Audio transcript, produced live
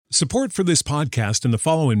Support for this podcast and the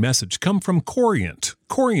following message come from Corient.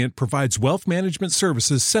 Corient provides wealth management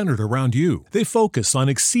services centered around you. They focus on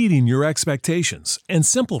exceeding your expectations and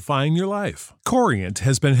simplifying your life. Corient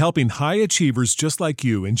has been helping high achievers just like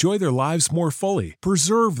you enjoy their lives more fully,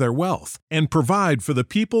 preserve their wealth, and provide for the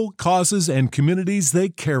people, causes, and communities they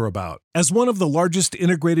care about. As one of the largest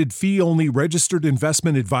integrated fee-only registered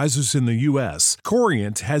investment advisors in the U.S.,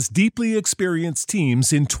 Corient has deeply experienced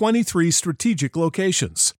teams in 23 strategic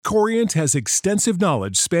locations. Corient has extensive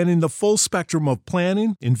knowledge spanning the full spectrum of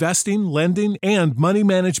planning, investing, lending, and money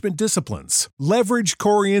management disciplines. Leverage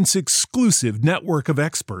Corient's exclusive network of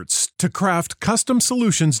experts to craft custom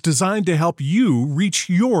solutions designed to help you reach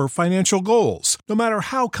your financial goals, no matter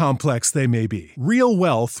how complex they may be. Real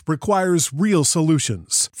wealth requires real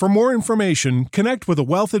solutions. For more information, connect with a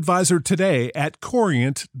wealth advisor today at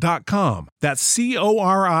Corient.com. That's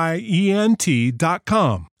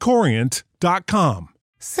Corient.com. Corient.com.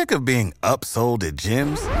 Sick of being upsold at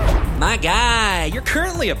gyms? My guy, you're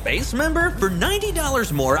currently a base member? For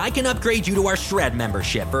 $90 more, I can upgrade you to our Shred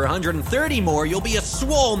membership. For $130 more, you'll be a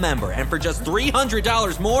Swole member. And for just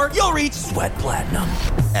 $300 more, you'll reach Sweat Platinum.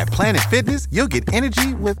 At Planet Fitness, you'll get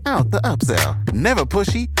energy without the upsell. Never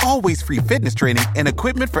pushy, always free fitness training and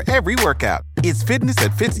equipment for every workout. It's fitness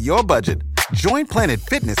that fits your budget. Join Planet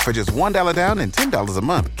Fitness for just $1 down and $10 a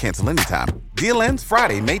month. Cancel anytime. Deal ends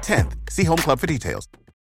Friday, May 10th. See Home Club for details.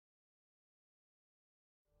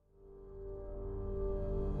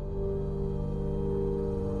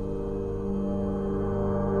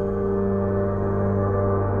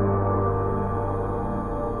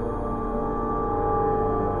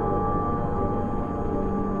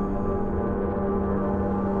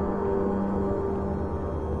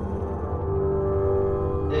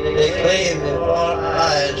 They claim that our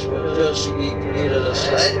eyes will just be created a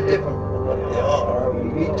slightly different from what they are.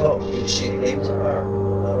 When we talk, we see things are not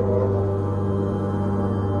normal.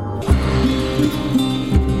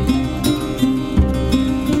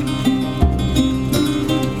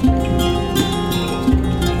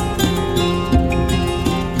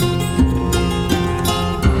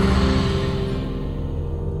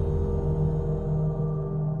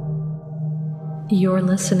 You're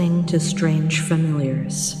listening to Strange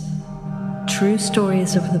Familiars. True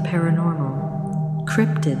stories of the paranormal,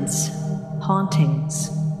 cryptids,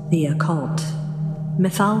 hauntings, the occult,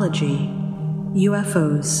 mythology,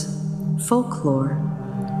 UFOs, folklore,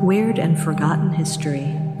 weird and forgotten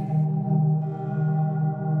history.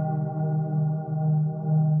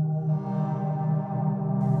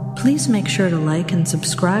 Please make sure to like and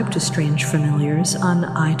subscribe to Strange Familiars on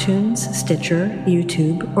iTunes, Stitcher,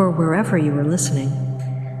 YouTube, or wherever you are listening.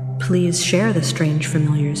 Please share the Strange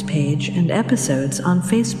Familiars page and episodes on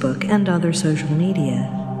Facebook and other social media.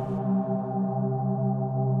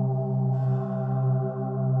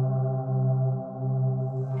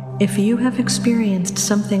 If you have experienced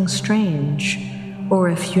something strange, or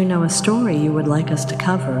if you know a story you would like us to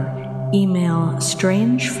cover, email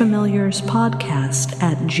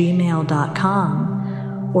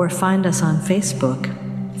strangefamiliarspodcast@gmail.com or find us on Facebook,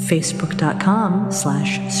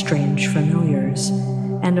 facebook.com/strangefamiliars,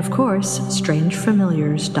 and of course,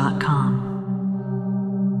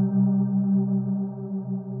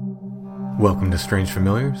 strangefamiliars.com. Welcome to Strange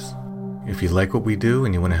Familiars. If you like what we do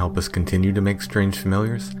and you want to help us continue to make Strange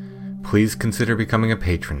Familiars, please consider becoming a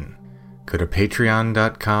patron. Go to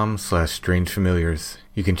patreon.com/strangefamiliars.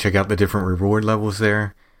 You can check out the different reward levels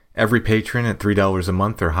there. Every patron at $3 a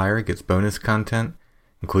month or higher gets bonus content,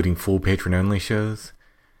 including full patron-only shows.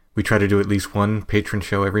 We try to do at least one patron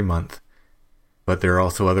show every month. But there are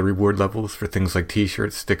also other reward levels for things like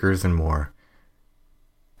t-shirts, stickers, and more.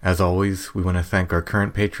 As always, we want to thank our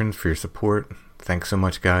current patrons for your support. Thanks so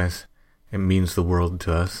much, guys. It means the world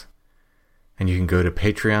to us. And you can go to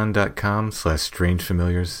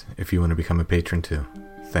patreon.com/strangefamiliars if you want to become a patron too.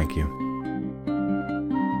 Thank you.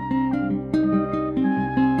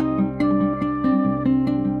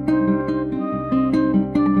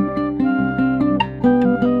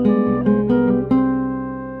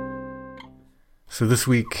 So this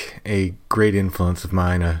week, a great influence of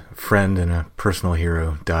mine, a friend and a personal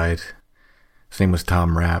hero, died. His name was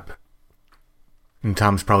Tom Rapp. And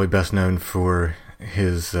Tom's probably best known for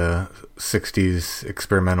his 60s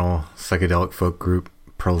experimental psychedelic folk group,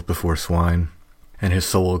 Pearls Before Swine, and his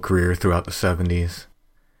solo career throughout the 70s.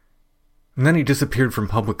 And then he disappeared from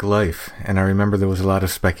public life, and I remember there was a lot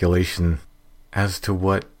of speculation as to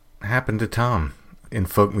what happened to Tom in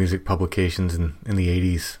folk music publications in the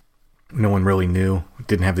 80s. No one really knew,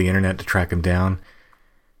 didn't have the internet to track him down.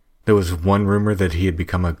 There was one rumor that he had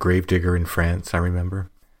become a gravedigger in France, I remember.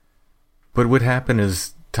 But what happened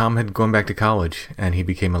is Tom had gone back to college, and he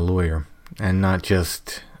became a lawyer, and not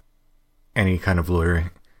just any kind of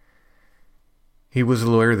lawyer. He was a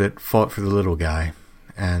lawyer that fought for the little guy,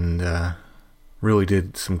 and really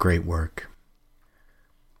did some great work.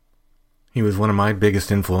 He was one of my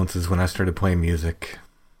biggest influences when I started playing music.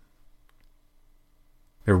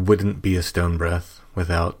 There wouldn't be a Stone Breath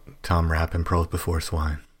without Tom Rapp and Pearls Before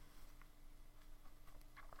Swine.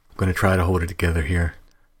 I'm going to try to hold it together here.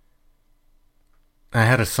 I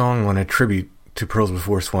had a song on a tribute to Pearls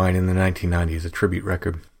Before Swine in the 1990s, a tribute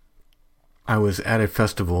record. I was at a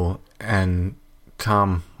festival and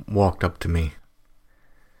Tom walked up to me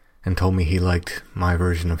and told me he liked my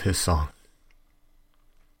version of his song.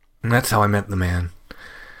 And that's how I met the man.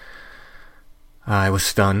 I was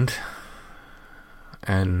stunned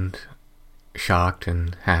and shocked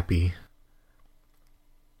and happy.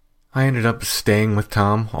 I ended up staying with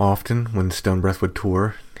Tom often when Stone Breath would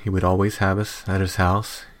tour. He would always have us at his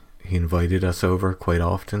house. He invited us over quite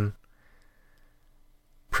often.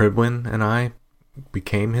 Pridwin and I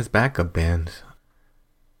became his backup band.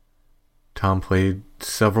 Tom played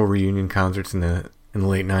several reunion concerts in the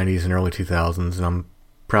late 90s and early 2000s, and I'm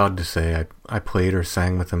proud to say I played or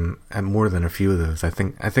sang with him at more than a few of those. I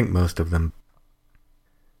think most of them.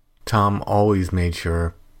 Tom always made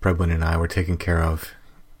sure Pridwin and I were taken care of.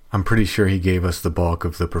 I'm pretty sure he gave us the bulk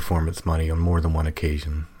of the performance money on more than one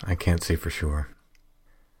occasion. I can't say for sure.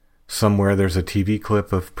 Somewhere there's a TV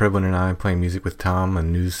clip of Pridwin and I playing music with Tom. A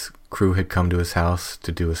news crew had come to his house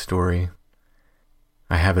to do a story.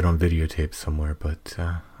 I have it on videotape somewhere, but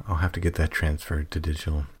I'll have to get that transferred to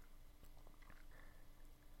digital.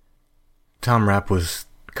 Tom Rapp was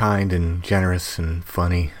kind and generous and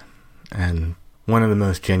funny, and one of the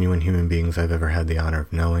most genuine human beings I've ever had the honor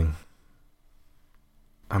of knowing.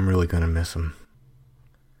 I'm really going to miss him.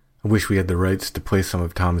 I wish we had the rights to play some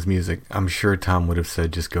of Tom's music. I'm sure Tom would have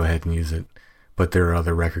said just go ahead and use it, but there are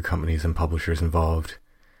other record companies and publishers involved.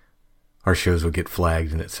 Our shows would get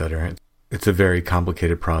flagged and etc. It's a very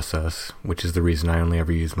complicated process, which is the reason I only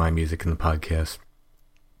ever use my music in the podcast.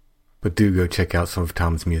 But do go check out some of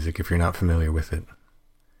Tom's music if you're not familiar with it.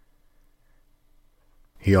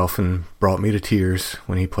 He often brought me to tears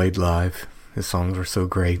when he played live. His songs were so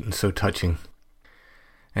great and so touching.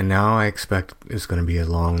 And now I expect it's going to be a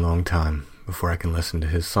long, long time before I can listen to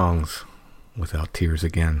his songs without tears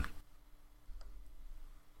again.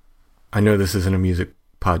 I know this isn't a music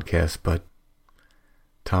podcast, but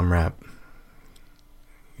Tom Rapp,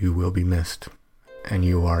 you will be missed, and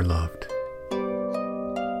you are loved.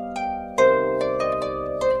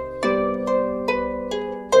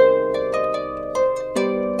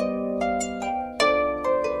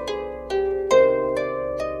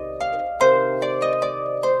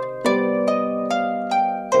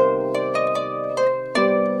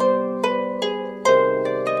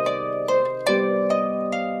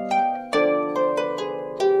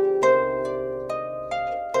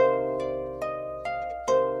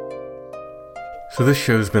 So this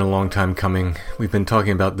show's been a long time coming. We've been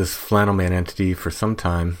talking about this Flannel Man entity for some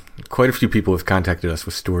time. Quite a few people have contacted us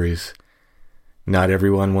with stories. Not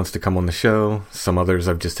everyone wants to come on the show. Some others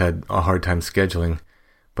I've just had a hard time scheduling.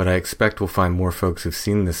 But I expect we'll find more folks who've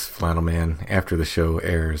seen this Flannel Man after the show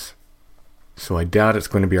airs. So I doubt it's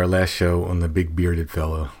going to be our last show on the big bearded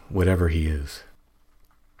fellow, whatever he is.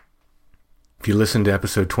 If you listened to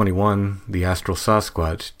episode 21, The Astral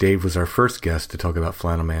Sasquatch, Dave was our first guest to talk about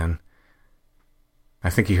Flannel Man. I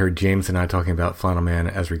think he heard James and I talking about Flannel Man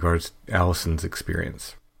as regards Allison's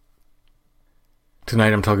experience.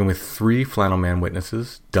 Tonight I'm talking with 3 Flannel Man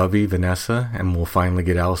witnesses, Dovey, Vanessa, and we'll finally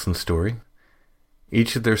get Allison's story.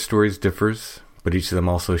 Each of their stories differs, but each of them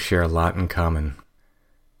also share a lot in common.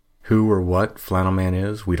 Who or what Flannel Man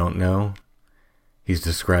is, we don't know. He's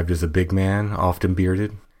described as a big man, often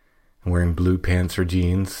bearded, and wearing blue pants or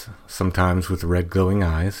jeans, sometimes with red glowing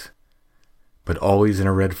eyes, but always in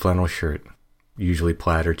a red flannel shirt. Usually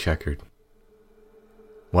plaid or checkered.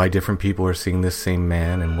 Why different people are seeing this same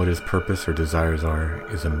man and what his purpose or desires are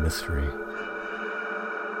is a mystery.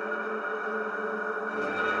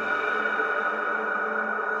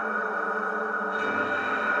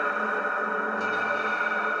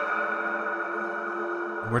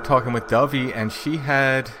 We're talking with Dovey, and she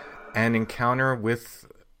had an encounter with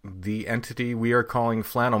the entity we are calling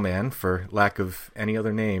Flannel Man, for lack of any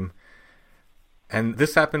other name. And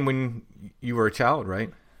this happened when you were a child, right?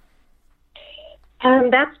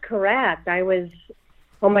 That's correct. I was,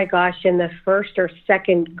 oh my gosh, in the first or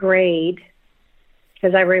second grade,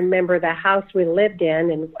 because I remember the house we lived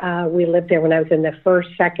in, and we lived there when I was in the first,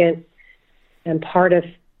 second, and part of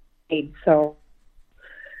grade. So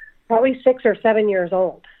probably 6 or 7 years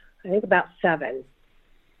old. I think about 7.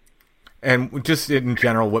 And just in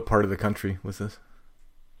general, what part of the country was this?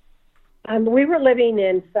 We were living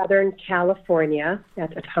in Southern California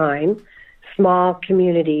at the time, small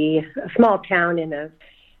community, a small town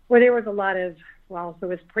where there was a lot of, well, it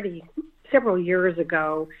was several years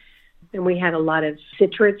ago, and we had a lot of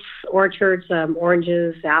citrus orchards,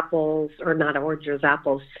 oranges, apples, or not oranges,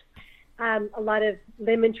 apples, a lot of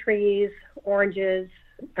lemon trees, oranges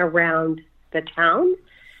around the town.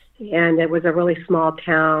 And it was a really small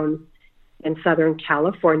town in Southern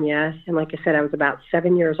California. And like I said, I was about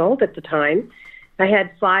 7 years old at the time. I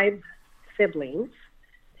had 5 siblings.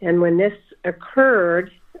 And when this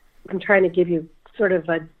occurred, I'm trying to give you sort of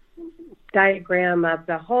a diagram of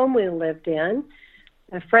the home we lived in.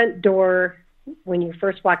 The front door, when you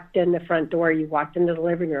first walked in the front door, you walked into the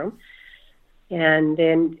living room. And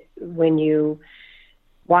then when you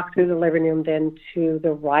walk through the living room, then to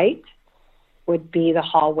the right would be the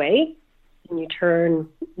hallway. And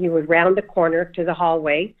you would round the corner to the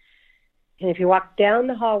hallway. And if you walked down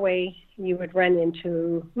the hallway, you would run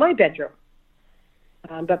into my bedroom.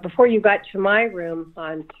 But before you got to my room,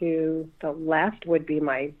 on to the left would be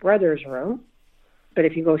my brother's room. But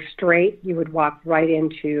if you go straight, you would walk right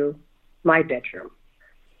into my bedroom,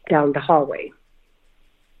 down the hallway.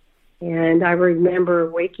 And I remember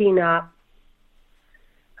waking up,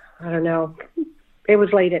 I don't know, it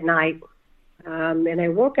was late at night. And I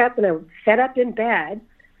woke up and I sat up in bed.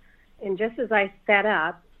 And just as I sat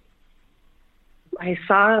up, I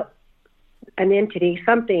saw an entity,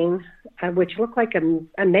 something which looked like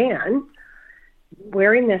a man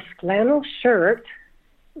wearing this flannel shirt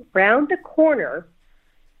round the corner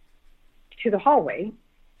to the hallway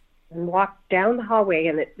and walked down the hallway.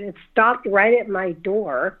 And it stopped right at my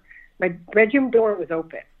door. My bedroom door was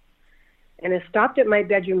open. And it stopped at my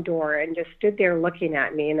bedroom door and just stood there looking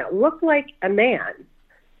at me. And it looked like a man.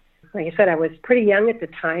 Like I said, I was pretty young at the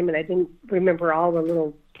time, and I didn't remember all the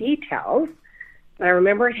little details. But I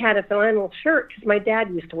remember it had a flannel shirt because my dad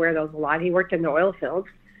used to wear those a lot. He worked in the oil fields.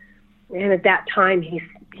 And at that time,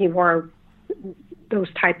 he wore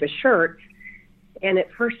those type of shirts. And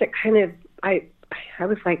at first, it kind of, I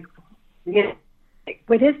was like,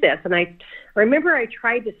 what is this? And I remember I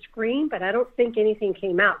tried to scream, but I don't think anything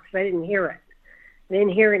came out because I didn't hear it. I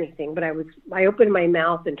didn't hear anything, but I opened my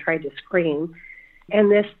mouth and tried to scream.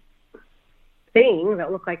 And this thing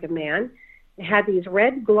that looked like a man, it had these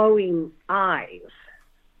red glowing eyes.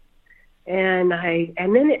 And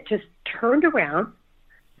then it just turned around,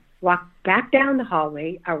 walked back down the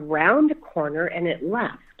hallway, around the corner, and it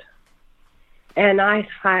left. And I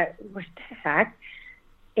thought, what the heck?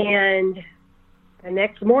 And the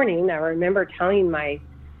next morning, I remember telling my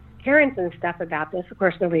parents and stuff about this. Of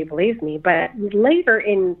course, nobody believes me. But later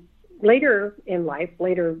in life,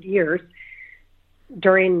 later years,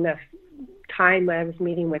 during the time I was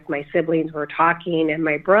meeting with my siblings, we were talking, and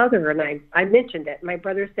my brother, and I mentioned it. My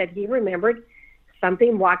brother said he remembered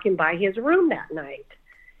something walking by his room that night.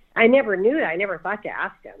 I never knew that. I never thought to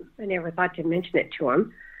ask him. I never thought to mention it to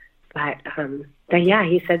him. But yeah,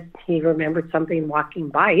 he said he remembered something walking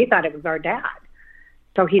by. He thought it was our dad.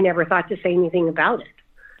 So he never thought to say anything about it.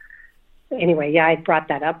 Anyway, yeah, I brought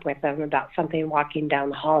that up with him about something walking down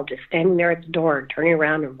the hall, just standing there at the door and turning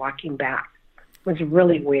around and walking back. It was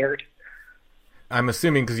really weird. I'm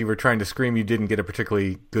assuming because you were trying to scream, you didn't get a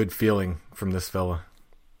particularly good feeling from this fella.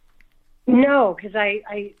 No, because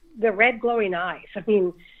the red glowing eyes, I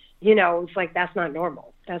mean, it's like, that's not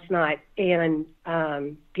normal. That's not, and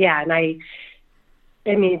yeah, and I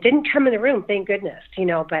mean, it didn't come in the room, thank goodness,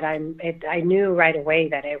 but I knew right away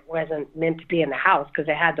that it wasn't meant to be in the house because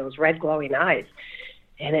it had those red glowing eyes.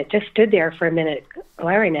 And it just stood there for a minute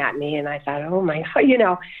glaring at me, and I thought, oh my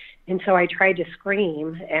God, and so I tried to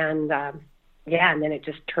scream, and yeah, and then it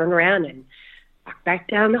just turned around and walked back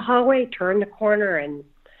down the hallway, turned the corner, and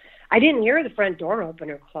I didn't hear the front door open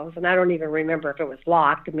or close, and I don't even remember if it was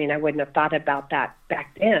locked. I mean, I wouldn't have thought about that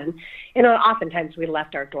back then. Oftentimes we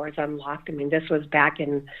left our doors unlocked. I mean, this was back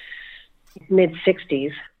in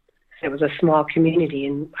mid-'60s. It was a small community,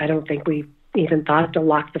 and I don't think we even thought to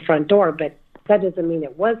lock the front door, but that doesn't mean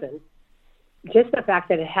it wasn't. Just the fact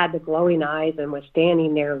that it had the glowing eyes and was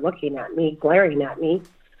standing there looking at me, glaring at me,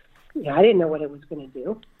 I didn't know what it was going to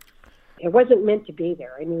do. It wasn't meant to be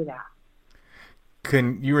there. I knew that.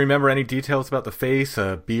 Can you remember any details about the face,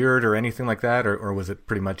 a beard, or anything like that, or was it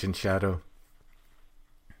pretty much in shadow?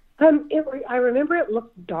 I remember it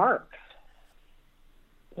looked dark.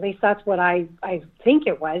 At least that's what I think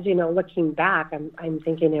it was. Looking back, I'm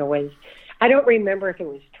thinking it was. I don't remember if it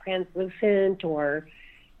was translucent or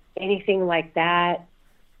anything like that.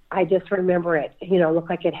 I just remember it, looked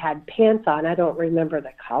like it had pants on. I don't remember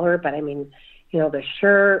the color, but I mean, the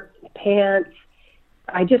shirt, the pants.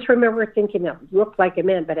 I just remember thinking it looked like a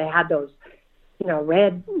man, but it had those,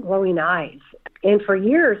 red glowing eyes. And for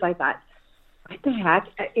years I thought, what the heck?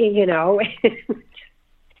 It's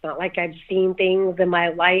not like I've seen things in my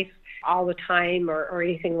life all the time or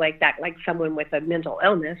anything like that, like someone with a mental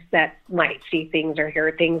illness that might see things or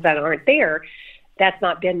hear things that aren't there. That's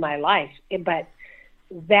not been my life. But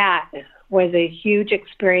that was a huge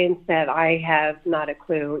experience that I have not a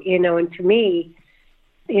clue, and to me,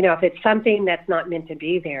 if it's something that's not meant to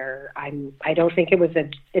be there, I don't think it was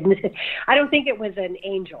I don't think it was an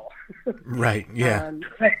angel. Right. Yeah.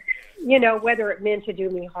 But, whether it meant to do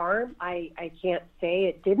me harm, I can't say.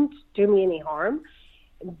 It didn't do me any harm,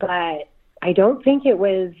 but I don't think it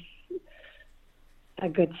was a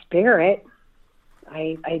good spirit.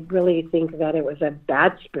 I really think that it was a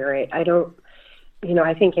bad spirit. I don't,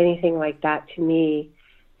 I think anything like that to me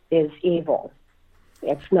is evil.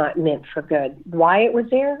 It's not meant for good. Why it was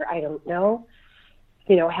there, I don't know.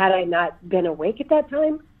 Had I not been awake at that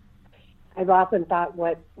time, I've often thought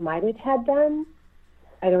what might it have done.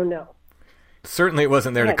 I don't know. Certainly it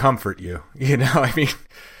wasn't there to comfort you. I mean,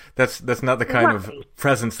 that's not the kind of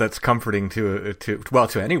presence that's comforting to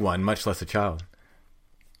anyone, much less a child.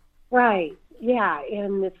 Right. Yeah.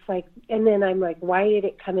 And it's like, and then I'm like, why did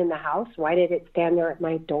it come in the house? Why did it stand there at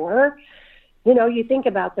my door? You think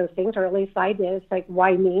about those things, or at least I did. It's like,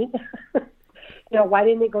 why me? Why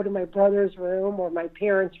didn't it go to my brother's room or my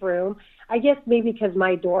parents' room? I guess maybe because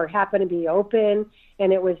my door happened to be open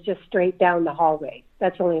and it was just straight down the hallway.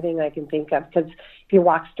 That's the only thing I can think of, because if you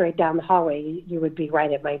walk straight down the hallway, you would be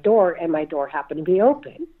right at my door, and my door happened to be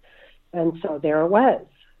open. And so there it was.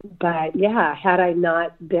 But yeah, had I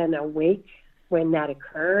not been awake when that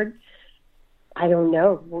occurred, I don't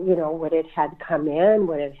know, would it had come in?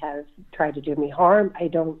 Would it have tried to do me harm? I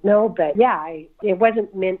don't know. But yeah, it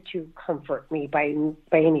wasn't meant to comfort me by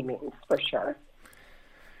any means, for sure.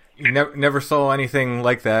 You never saw anything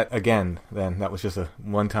like that again, then? That was just a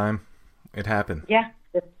one time it happened? Yeah,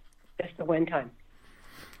 just the one time.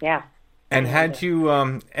 Yeah. And had you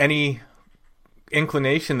any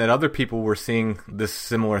inclination that other people were seeing this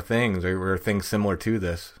similar things, or were things similar to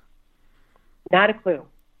this? Not a clue.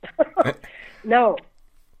 No.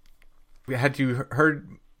 Had you heard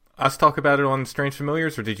us talk about it on Strange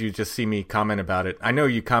Familiars, or did you just see me comment about it? I know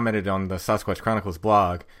you commented on the Sasquatch Chronicles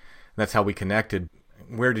blog. That's how we connected.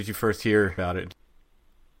 Where did you first hear about it?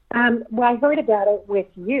 Well, I heard about it with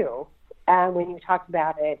you when you talked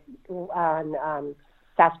about it on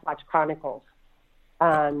Sasquatch Chronicles.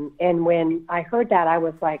 And when I heard that, I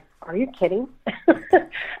was like, are you kidding?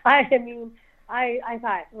 I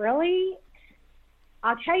thought, really?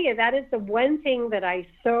 I'll tell you, that is the one thing that I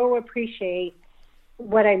so appreciate.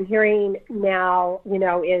 What I'm hearing now,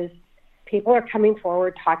 is people are coming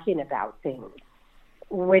forward talking about things,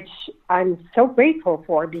 which I'm so grateful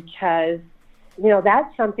for, because,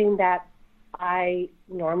 that's something that I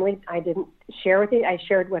didn't share with you. I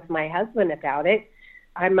shared with my husband about it.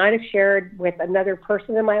 I might have shared with another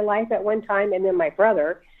person in my life at one time, and then my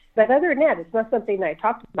brother. But other than that, it's not something I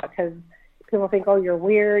talked about, because people think, oh, you're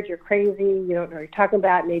weird, you're crazy, you don't know what you're talking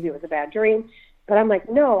about, maybe it was a bad dream. But I'm like,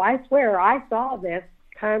 no, I swear I saw this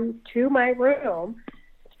come to my room,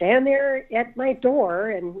 stand there at my door,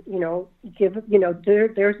 and,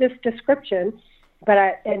 there's this description.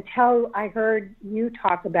 But until I heard you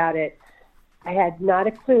talk about it, I had not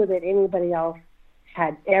a clue that anybody else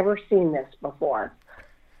had ever seen this before.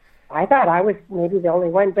 I thought I was maybe the only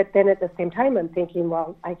one, but then at the same time, I'm thinking,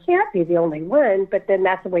 well, I can't be the only one, but then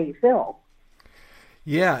that's the way you feel.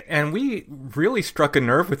 Yeah, and we really struck a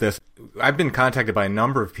nerve with this. I've been contacted by a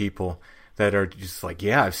number of people that are just like,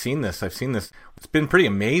 yeah, I've seen this. It's been pretty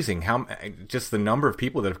amazing how just the number of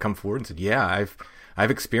people that have come forward and said, yeah,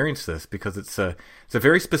 I've experienced this, because it's a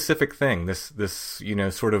very specific thing. This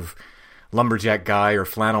sort of lumberjack guy or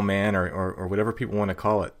flannel man or whatever people want to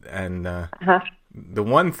call it. And the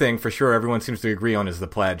one thing for sure everyone seems to agree on is the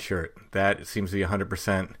plaid shirt. That seems to be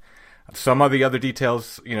 100%. Some of the other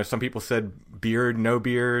details, some people said beard, no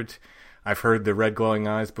beard. I've heard the red glowing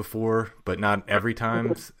eyes before, but not every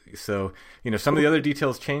time. So, some of the other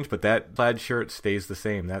details change, but that plaid shirt stays the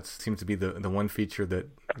same. That seems to be the one feature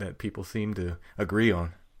that people seem to agree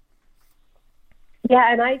on.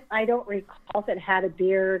 Yeah, and I don't recall if it had a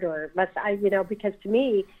beard or less, because to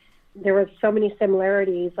me, there were so many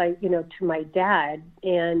similarities, to my dad.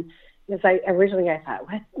 And as I thought,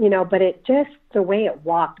 what, but it just, the way it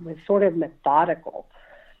walked was sort of methodical,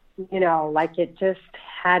 like it just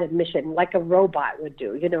had a mission, like a robot would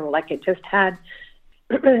do, like it just had,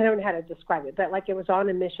 I don't know how to describe it, but like it was on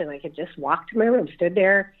a mission. Like it just walked to my room, stood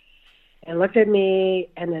there, and looked at me,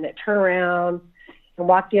 and then it turned around and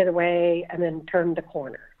walked the other way and then turned the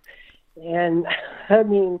corner. And I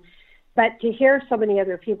mean, but to hear so many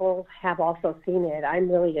other people have also seen it,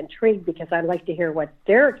 I'm really intrigued because I'd like to hear what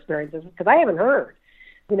their experiences, because I haven't heard,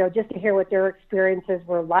 just to hear what their experiences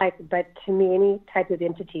were like. But to me, any type of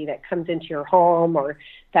entity that comes into your home or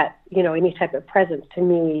that, any type of presence to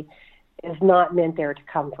me is not meant there to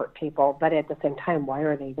comfort people. But at the same time, why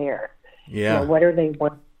are they there? Yeah. What are they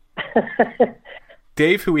want?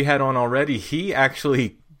 Dave, who we had on already, he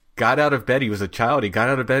actually got out of bed. He was a child. He got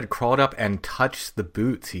out of bed, crawled up, and touched the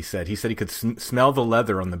boots, he said. He said he could smell the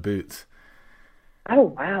leather on the boots.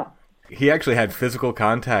 Oh, wow. He actually had physical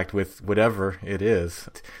contact with whatever it is.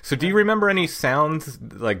 So do you remember any sounds,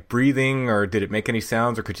 like breathing, or did it make any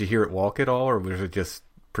sounds, or could you hear it walk at all, or was it just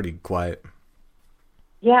pretty quiet?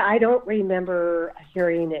 Yeah, I don't remember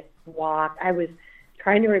hearing it walk. I was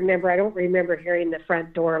trying to remember. I don't remember hearing the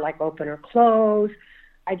front door like open or close.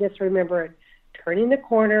 I just remember it turning the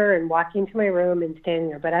corner and walking to my room and standing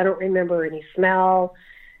there. But I don't remember any smell,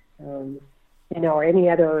 or any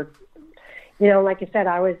other. Like I said,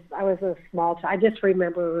 I was a small child. I just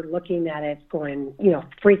remember looking at it, going,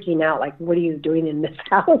 freaking out, like, what are you doing in this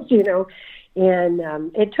house, And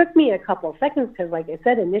it took me a couple of seconds because, like I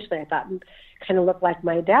said, initially I thought it kind of looked like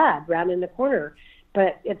my dad round in the corner.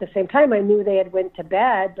 But at the same time, I knew they had went to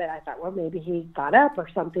bed, but I thought, well, maybe he got up or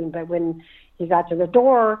something. But when he got to the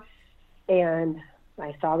door and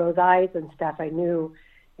I saw those eyes and stuff, I knew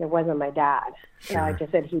it wasn't my dad. Sure. Like I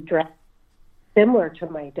said, he dressed similar to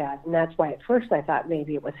my dad, and that's why at first I thought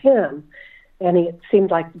maybe it was him. And he seemed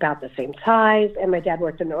like about the same size, and my dad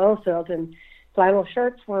worked in the oil field, and flannel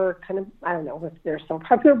shirts were kind of, I don't know if they're so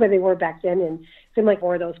popular, but they were back then, and it seemed like I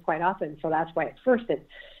wore those quite often. So that's why at first it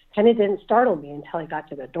kind of didn't startle me until I got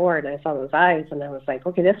to the door and I saw those eyes, and I was like,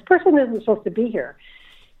 okay, this person isn't supposed to be here.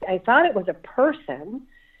 I thought it was a person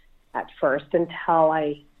at first until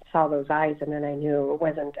I saw those eyes, and then I knew it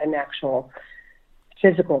wasn't an actual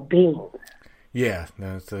physical being. Yeah,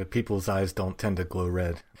 no, people's eyes don't tend to glow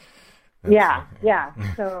red. Yeah.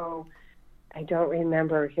 So I don't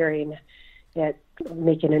remember hearing it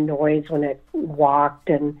making a noise when it walked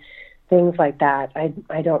and things like that.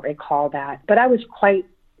 I don't recall that. But I was quite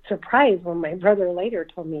surprised when my brother later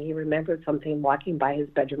told me he remembered something walking by his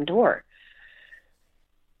bedroom door.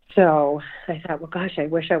 So I thought, well, gosh, I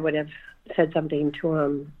wish I would have said something to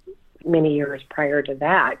him many years prior to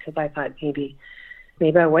that, because I thought maybe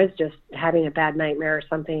I was just having a bad nightmare or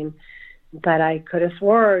something. But I could have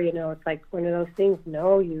swore, it's like one of those things.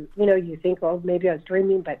 No, you think, oh, maybe I was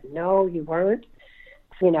dreaming, but no, you weren't.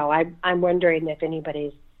 I'm wondering if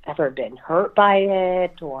anybody's ever been hurt by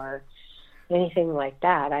it or anything like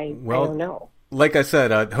that. I don't know. Like I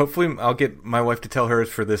said, hopefully I'll get my wife to tell hers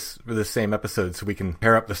for this same episode so we can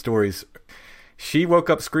pair up the stories. She woke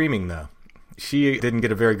up screaming, though. She didn't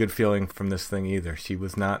get a very good feeling from this thing either. She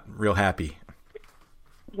was not real happy.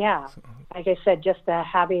 Yeah, like I said, just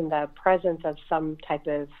having the presence of some type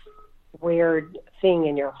of weird thing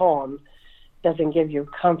in your home doesn't give you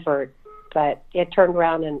comfort, but it turned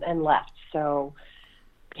around and left. So,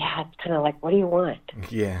 yeah, it's kind of like, what do you want?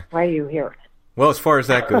 Yeah. Why are you here? Well, as far as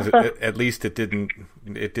that goes, at least it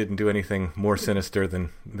didn't do anything more sinister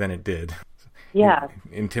than it did. Yeah.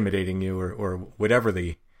 Intimidating you or whatever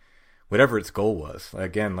its goal was.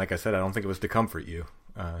 Again, like I said, I don't think it was to comfort you.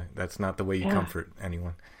 That's not the way you comfort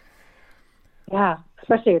anyone. Yeah,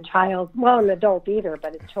 especially a child. Well, an adult either,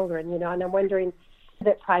 but it's children, and I'm wondering, is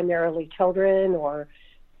it primarily children or,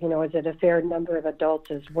 is it a fair number of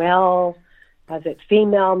adults as well? Is it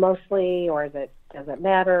female mostly, or does it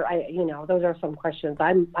matter? Those are some questions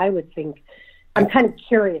I would think I'm kind of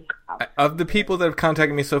curious about. Of the people that have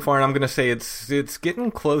contacted me so far, and I'm going to say it's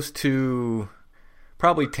getting close to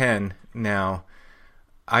probably 10 now.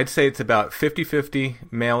 I'd say it's about 50-50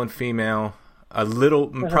 male and female,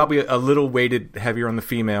 probably a little weighted heavier on the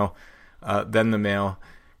female than the male,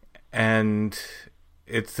 and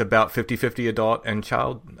it's about 50-50 adult and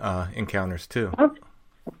child encounters too.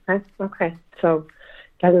 Okay. So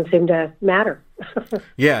it doesn't seem to matter.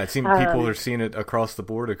 Yeah, it seems people are seeing it across the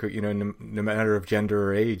board, no matter of gender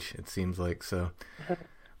or age, it seems like so.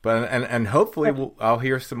 But and hopefully I'll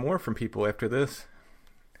hear some more from people after this.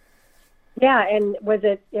 Yeah, and is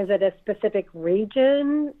it a specific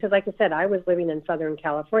region? Because like I said, I was living in Southern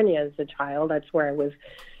California as a child. That's where I was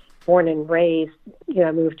born and raised.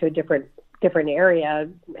 I moved to a different area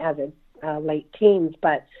as a late teens.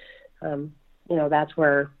 But, that's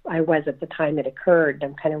where I was at the time it occurred.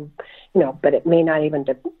 I'm kind of, but it may not even,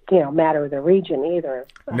 matter the region either.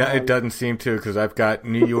 No, it doesn't seem to, because I've got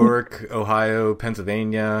New York, Ohio,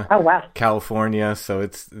 Pennsylvania, oh, wow. California, so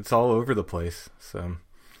it's all over the place. So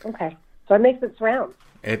okay, so it makes its rounds.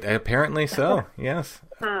 It apparently so. Yes.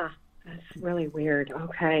 That's really weird.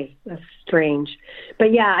 Okay, that's strange.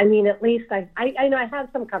 But yeah, I mean, at least I know I have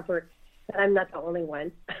some comfort that I'm not the only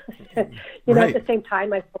one. Right. At the same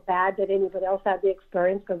time, I feel bad that anybody else had the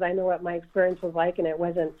experience, because I know what my experience was like, and it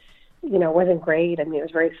wasn't, wasn't great. I mean, it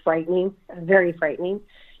was very frightening,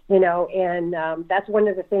 and that's one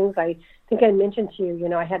of the things I think I mentioned to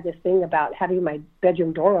you. I had this thing about having my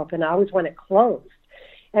bedroom door open. I always want it closed.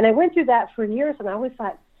 And I went through that for years, and I always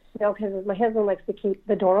thought, because my husband likes to keep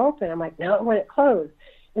the door open. I'm like, no, I want it closed.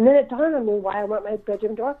 And then it dawned on me why I want my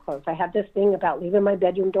bedroom door closed. I have this thing about leaving my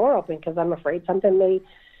bedroom door open because I'm afraid something may,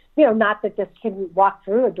 not that this kid walked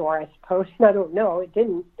through a door, I suppose. I don't know. It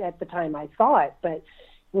didn't at the time I saw it. But,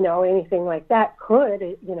 anything like that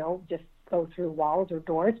could, just go through walls or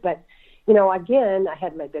doors. But, again, I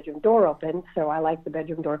had my bedroom door open, so I like the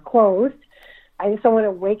bedroom door closed. I just don't want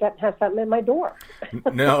to wake up and have something in my door.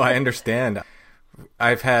 No, I understand.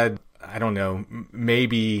 I've had, I don't know,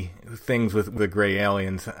 maybe things with the gray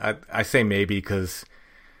aliens. I say maybe because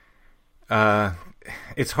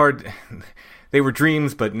it's hard. They were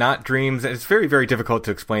dreams, but not dreams. It's very, very difficult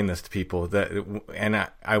to explain this to people. And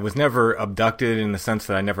I was never abducted in the sense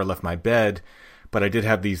that I never left my bed, but I did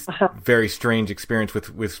have these very strange experience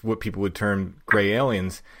with what people would term gray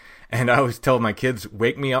aliens. And I always tell my kids,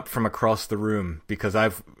 wake me up from across the room, because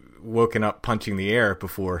I've woken up punching the air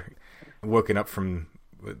before, woken up from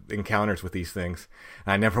encounters with these things.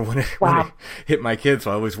 And I never want to hit my kids,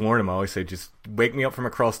 so I always warn them. I always say, just wake me up from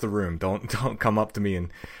across the room. Don't come up to me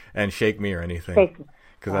and shake me or anything.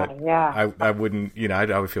 Because I wouldn't,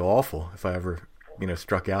 I would feel awful if I ever,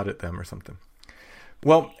 struck out at them or something.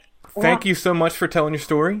 Well, thank you so much for telling your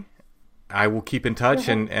story. I will keep in touch,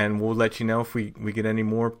 and we'll let you know if we get any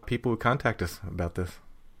more people who contact us about this.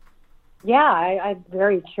 Yeah, I'm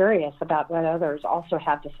very curious about what others also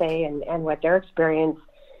have to say and what their experience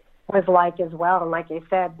was like as well. And like I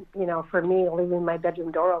said, for me, leaving my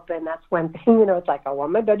bedroom door open, that's one thing, it's like I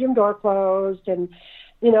want my bedroom door closed and,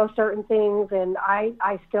 certain things. And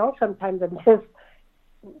I still sometimes am just,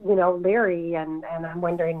 leery, and I'm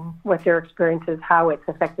wondering what their experience is, how it's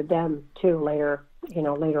affected them too later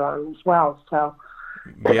on as well. So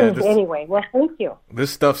anyway, well, thank you.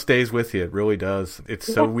 This stuff stays with you. It really does. It's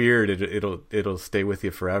so weird. It'll stay with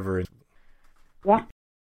you forever. Yeah.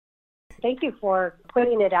 Thank you for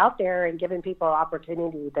putting it out there and giving people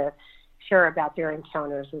opportunity to share about their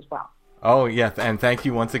encounters as well. Oh, yeah. And thank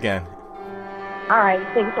you once again. All right.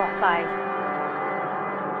 Thanks a lot. Bye.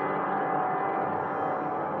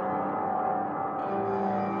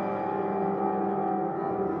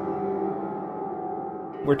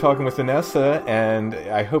 We're talking with Vanessa, and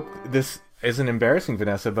I hope this isn't embarrassing,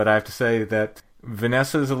 Vanessa, but I have to say that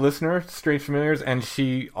Vanessa is a listener to Strange Familiars, and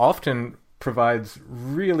she often provides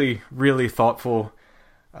really, really thoughtful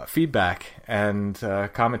feedback and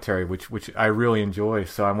commentary, which I really enjoy.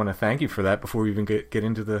 So I want to thank you for that before we even get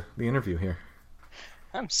into the interview here.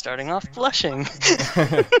 I'm starting off blushing.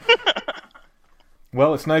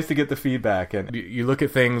 Well, it's nice to get the feedback, and you look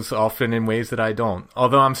at things often in ways that I don't,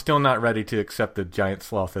 although I'm still not ready to accept the giant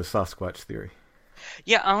sloth as Sasquatch theory.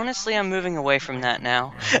 Yeah, honestly, I'm moving away from that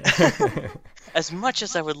now. As much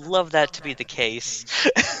as I would love that to be the case.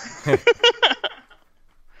 They're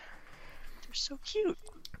so cute.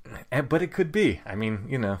 But it could be. I mean,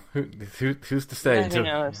 who's to say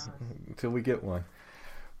until we get one.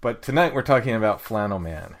 But tonight we're talking about Flannel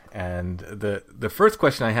Man, and the first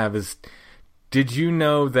question I have is, did you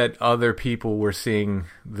know that other people were seeing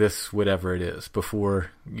this, whatever it is,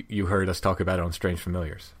 before you heard us talk about it on Strange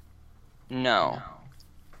Familiars? No.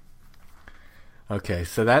 Okay,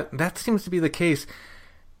 so that seems to be the case.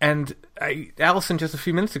 And Allison just a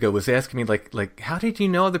few minutes ago was asking me, like, how did you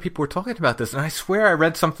know other people were talking about this? And I swear I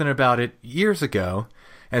read something about it years ago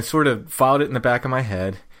and sort of filed it in the back of my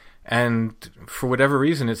head. And for whatever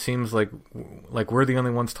reason, it seems like we're the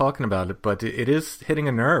only ones talking about it, but it is hitting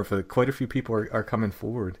a nerve. Quite a few people are coming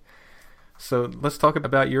forward. So let's talk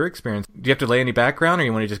about your experience. Do you have to lay any background, or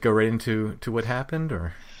you want to just go right into what happened?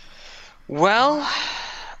 Or well,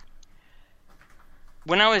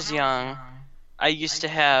 when I was young, I used to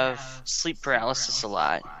have sleep paralysis a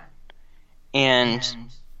lot, and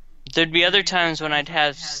there'd be other times when I'd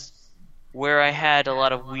have where I had a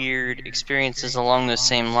lot of weird experiences along those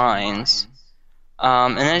same lines.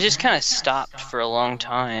 And then I just kind of stopped for a long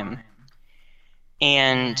time.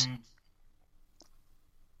 And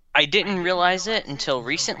I didn't realize it until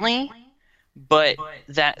recently, but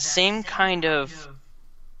that same kind of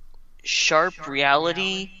sharp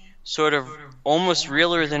reality, sort of almost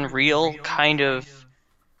realer than real kind of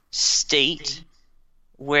state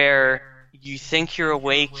where you think you're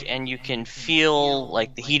awake and you can feel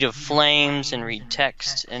like the heat of flames and read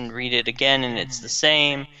text and read it again and it's the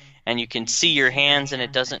same, and you can see your hands and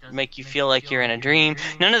it doesn't make you feel like you're in a dream.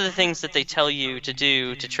 None of the things that they tell you to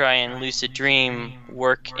do to try and lucid dream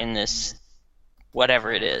work in this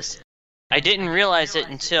whatever it is. I didn't realize it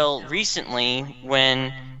until recently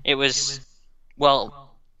when it was,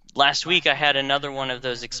 well, last week I had another one of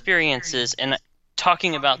those experiences, and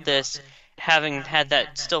talking about this, having had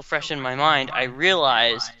that still fresh in my mind, I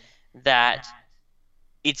realized that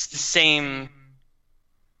it's the same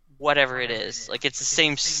whatever it is. Like, it's the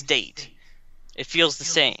same state. It feels the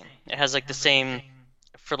same. It has, like, the same,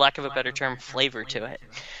 for lack of a better term, flavor to it.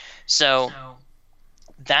 So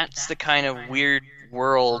that's the kind of weird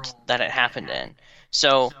world that it happened in.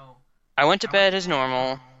 So I went to bed as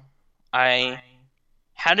normal. I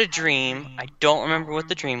had a dream. I don't remember what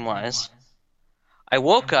the dream was. I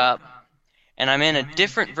woke up, and I'm in a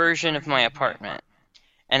different version of my apartment.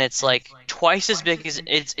 And it's like twice as big as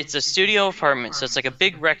it's a studio apartment, so it's like a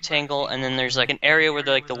big rectangle, and then there's like an area where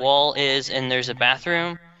the wall is, and there's a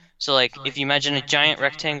bathroom. So like if you imagine a giant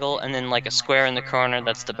rectangle and then like a square in the corner,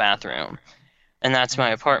 that's the bathroom. And that's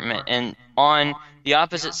my apartment. And on the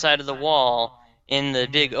opposite side of the wall, in the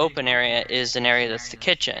big open area, is an area that's the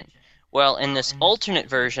kitchen. Well, in this alternate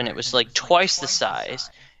version, it was like twice the size.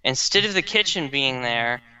 Instead of the kitchen being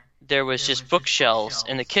there was just bookshelves,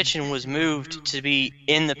 and the kitchen was moved to be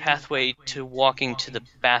in the pathway to walking to the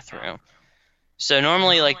bathroom. So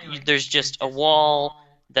normally, like, there's just a wall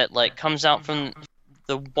that like comes out from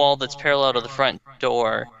the wall that's parallel to the front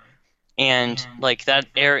door, and like that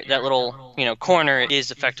area, that little corner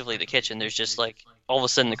is effectively the kitchen. There's just like all of a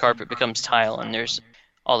sudden the carpet becomes tile, and there's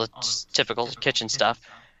all the typical kitchen stuff.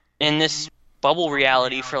 In this bubble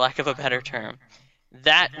reality, for lack of a better term,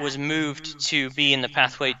 that was moved to be in the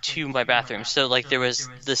pathway to my bathroom. So like there was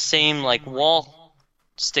the same like wall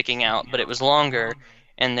sticking out, but it was longer,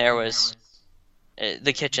 and there was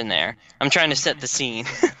the kitchen there. I'm trying to set the scene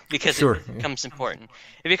because Sure. It becomes important.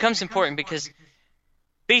 It becomes important because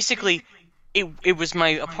basically it was my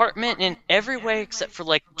apartment in every way except for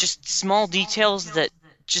like just small details that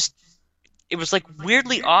just it was like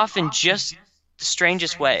weirdly off in just the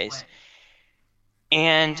strangest ways.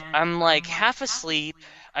 And I'm like half asleep.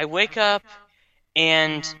 I wake up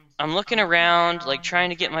and I'm looking around, like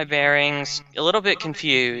trying to get my bearings, a little bit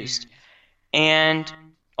confused. And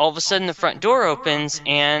all of a sudden the front door opens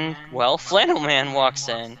and, well, Flannel Man walks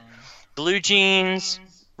in. Blue jeans,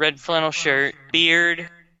 red flannel shirt, beard,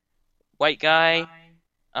 white guy.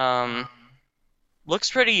 Looks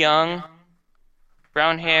pretty young.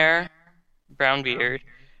 Brown hair, brown beard.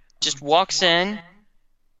 Just walks in.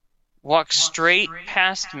 Walks straight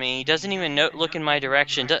past me, doesn't even look in my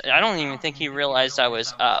direction. I don't even think he realized I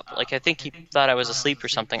was up. Like, I think he thought I was asleep or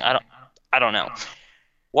something. I don't know.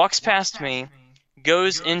 Walks past me,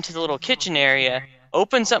 goes into the little kitchen area,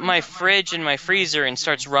 opens up my fridge and my freezer, and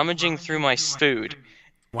starts rummaging through my food.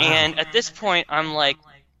 Wow. And at this point, I'm like,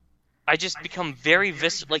 I just become very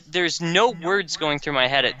visceral. Like, there's no words going through my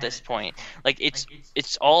head at this point. Like,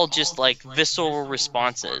 it's all just like visceral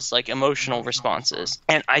responses, like emotional responses.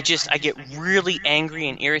 And I get really angry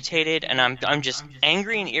and irritated, and I'm just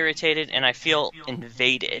angry and irritated, and I feel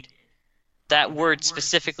invaded. That word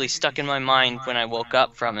specifically stuck in my mind when I woke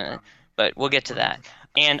up from it, but we'll get to that.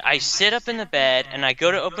 And I sit up in the bed, and I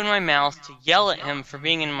go to open my mouth to yell at him for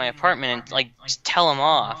being in my apartment and like just tell him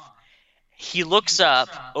off. He looks up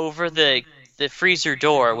over the freezer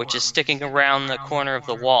door, which is sticking around the corner of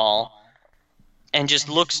the wall, and just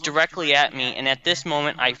looks directly at me, and at this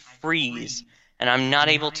moment I freeze, and I'm not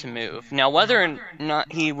able to move. Now, whether or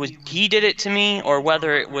not he did it to me, or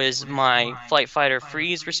whether it was my flight, fight, or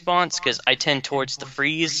freeze response, because I tend towards the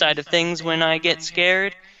freeze side of things when I get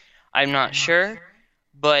scared, I'm not sure.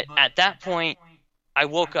 But at that point, I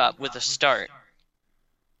woke up with a start.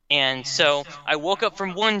 And so I woke up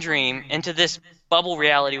from one dream into this bubble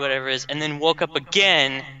reality, whatever it is, and then woke up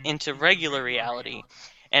again into regular reality.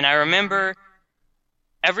 And I remember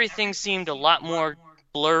everything seemed a lot more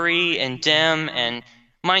blurry and dim, and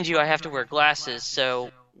mind you, I have to wear glasses,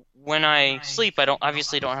 so when I sleep, I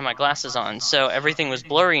obviously don't have my glasses on, so everything was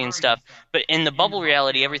blurry and stuff. But in the bubble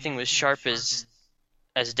reality, everything was sharp as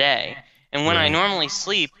day. And when I normally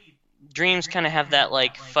sleep, dreams kind of have that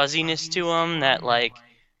like fuzziness to them, that like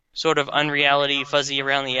sort of unreality, fuzzy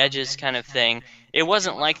around the edges kind of thing. It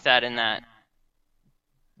wasn't like that in that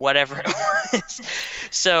whatever it was.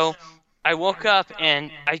 So I woke up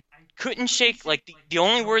and I couldn't shake, like, the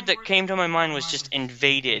only word that came to my mind was just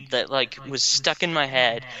invaded, that, like, was stuck in my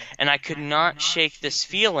head. And I could not shake this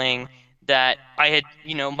feeling that I had,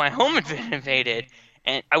 my home had been invaded.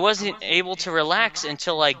 And I wasn't able to relax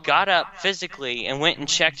until I got up physically and went and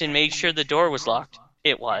checked and made sure the door was locked.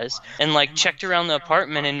 It was. And, like, checked around the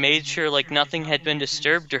apartment and made sure, like, nothing had been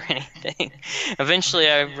disturbed or anything. Eventually,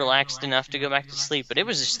 I relaxed enough to go back to sleep. But it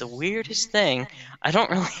was just the weirdest thing. I don't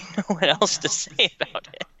really know what else to say about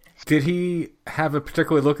it. Did he have a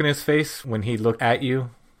particular look in his face when he looked at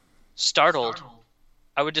you? Startled.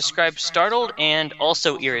 I would describe startled and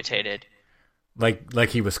also irritated. Like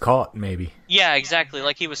he was caught, maybe. Yeah, exactly.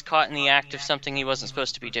 Like he was caught in the act of something he wasn't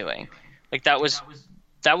supposed to be doing. Like that was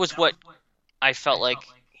what I felt like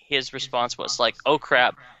his response was. Like, oh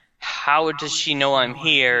crap, how does she know I'm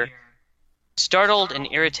here? Startled and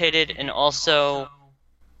irritated, and also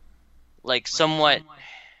like somewhat,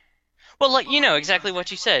 well, like, exactly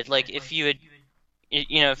what you said. Like if you had,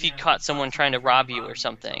 if you caught someone trying to rob you or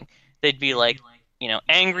something, they'd be like,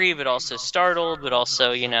 angry, but also startled, but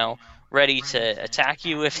also, ready to attack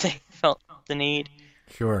you if they felt the need.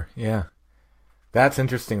 Sure, yeah. That's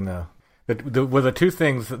interesting, though. Were the two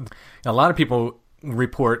things, a lot of people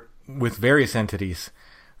report with various entities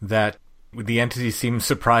that the entities seem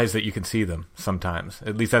surprised that you can see them sometimes.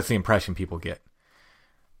 At least that's the impression people get.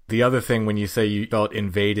 The other thing, when you say you felt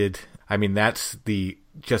invaded, I mean, that's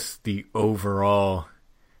just the overall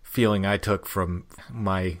feeling I took from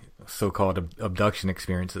my so-called abduction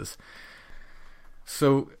experiences.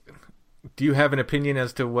 So, do you have an opinion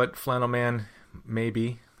as to what Flannel Man may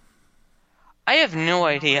be? I have no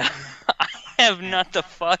idea. I have not the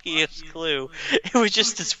foggiest clue. It was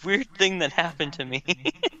just this weird thing that happened to me.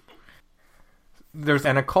 There's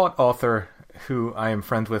an occult author who I am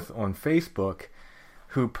friends with on Facebook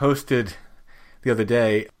who posted the other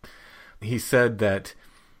day. He said that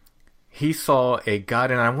he saw a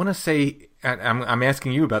god, and I want to say, I'm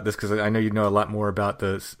asking you about this because I know you know a lot more about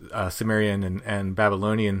the Sumerian and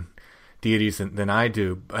Babylonian deities than I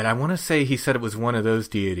do, but I want to say he said it was one of those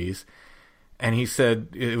deities, and he said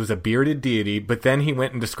it was a bearded deity, but then he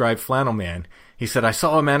went and described Flannel Man. He said, I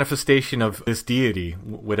saw a manifestation of this deity,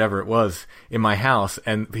 whatever it was, in my house,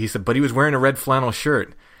 and he said, but he was wearing a red flannel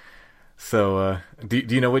shirt. So, do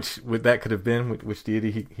you know which that could have been? Which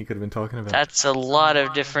deity he could have been talking about? That's a lot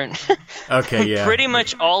of different... Okay, yeah. Pretty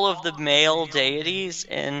much all of the male deities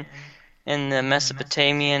in the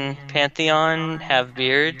Mesopotamian pantheon have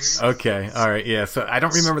beards. Okay, all right, yeah. So I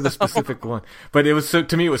don't remember the specific one, but it was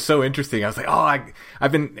to me it was so interesting. I was like, I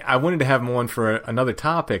wanted to have him on for another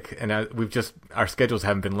topic, and our schedules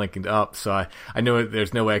haven't been linking up, so I know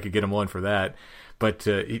there's no way I could get him on for that. But,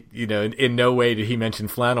 in no way did he mention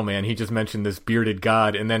Flannel Man. He just mentioned this bearded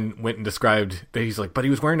god and then went and described that he's like, but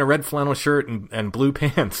he was wearing a red flannel shirt and blue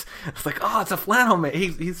pants. It's like, oh, it's a Flannel Man.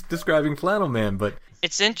 He's describing Flannel Man, but...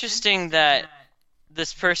 It's interesting that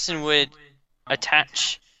this person would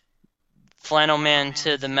attach Flannel Man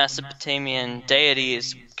to the Mesopotamian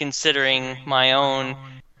deities, considering my own...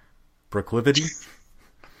 proclivity?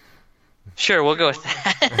 Sure, we'll go with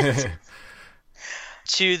that.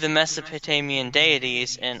 To the Mesopotamian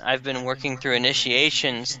deities, and I've been working through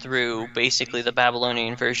initiations through basically the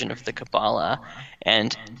Babylonian version of the Kabbalah,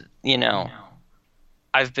 and,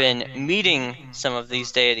 I've been meeting some of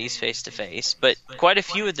these deities face to face, but quite a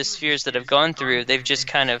few of the spheres that I've gone through, they've just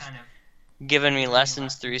kind of given me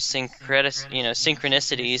lessons through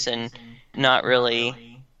synchronicities and not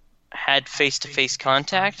really had face-to-face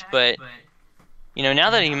contact, but, now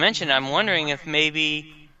that you mention it, I'm wondering if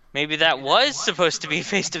maybe that was supposed to be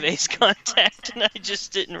face-to-face contact, and I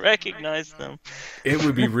just didn't recognize them. It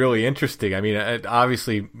would be really interesting. I mean,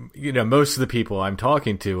 obviously, most of the people I'm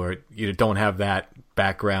talking to don't have that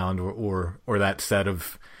background or that set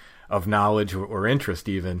of knowledge or interest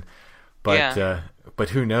even. But yeah. But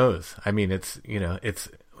who knows? I mean, it's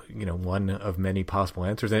one of many possible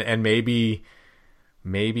answers, and maybe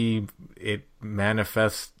it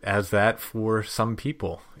manifests as that for some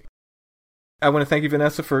people. I want to thank you,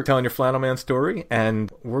 Vanessa, for telling your Flannel Man story,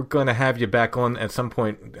 and we're going to have you back on at some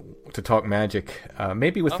point to talk magic,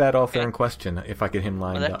 maybe with that author in question, if I get him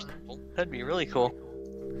lined up. That'd be really cool.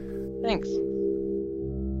 Thanks.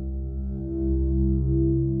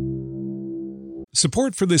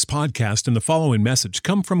 Support for this podcast and the following message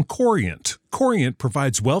come from Corient. Corient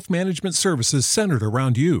provides wealth management services centered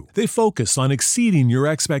around you. They focus on exceeding your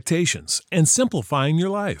expectations and simplifying your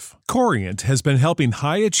life. Corient has been helping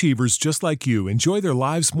high achievers just like you enjoy their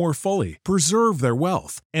lives more fully, preserve their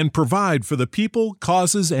wealth, and provide for the people,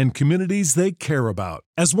 causes, and communities they care about.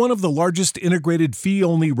 As one of the largest integrated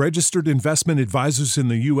fee-only registered investment advisors in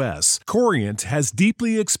the U.S., Corient has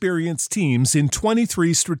deeply experienced teams in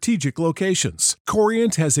 23 strategic locations.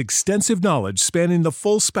 Corient has extensive knowledge spanning the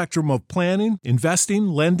full spectrum of planning, investing,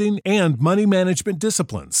 lending, and money management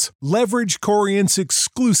disciplines. Leverage Corient's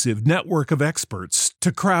exclusive network of experts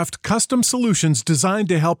to craft custom solutions designed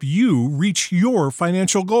to help you reach your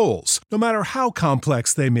financial goals, no matter how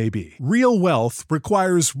complex they may be. Real wealth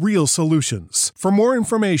requires real solutions. For more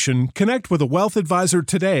information, connect with a wealth advisor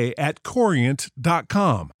today at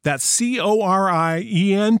Corient.com. That's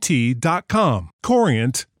Corient.com.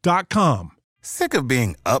 Corient.com. Sick of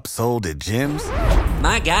being upsold at gyms?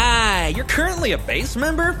 My guy, you're currently a base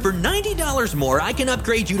member? For $90 more, I can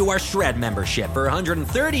upgrade you to our Shred membership. For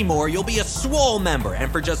 $130 more, you'll be a Swole member.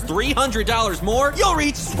 And for just $300 more, you'll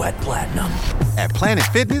reach Sweat Platinum. At Planet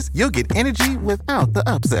Fitness, you'll get energy without the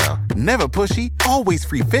upsell. Never pushy, always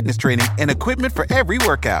free fitness training and equipment for every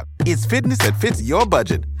workout. It's fitness that fits your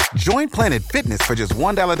budget. Join Planet Fitness for just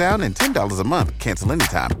 $1 down and $10 a month. Cancel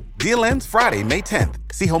anytime. Deal ends Friday, May 10th.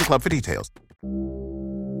 See Home Club for details.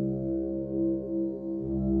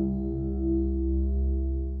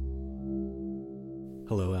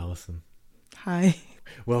 Hello, Allison. Hi.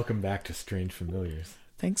 Welcome back to Strange Familiars.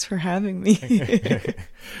 Thanks for having me.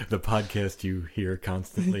 The podcast you hear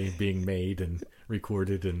constantly being made and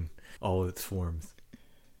recorded in all its forms.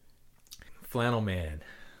 Flannel Man.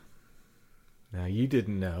 Now, you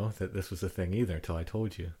didn't know that this was a thing either until I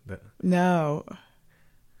told you. No,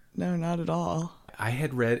 not at all. I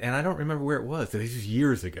had read, and I don't remember where it was. This is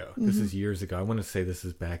years ago. Mm-hmm. This is years ago. I want to say this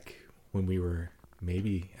is back when we were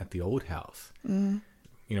maybe at the old house. Mm-hmm.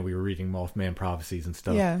 You know, we were reading Mothman Prophecies and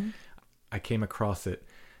stuff. Yeah. I came across it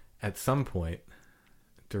at some point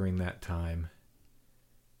during that time.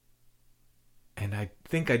 And I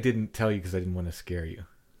think I didn't tell you because I didn't want to scare you.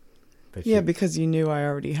 Because you knew I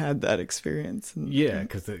already had that experience.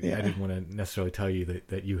 Because I didn't want to necessarily tell you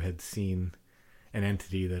that you had seen an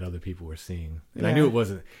entity that other people were seeing. And I knew it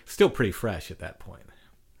wasn't, still pretty fresh at that point.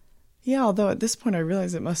 Yeah, although at this point I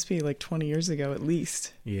realize it must be like 20 years ago at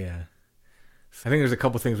least. Yeah. I think there's a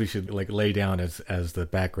couple things we should lay down as the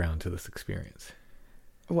background to this experience.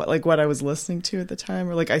 What I was listening to at the time?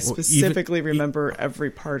 Or I specifically remember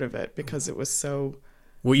every part of it because it was so...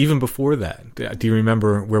 Well, even before that, do you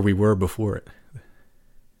remember where we were before it?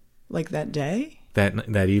 Like that day?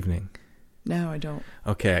 That evening? No, I don't.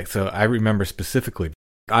 Okay, so I remember specifically.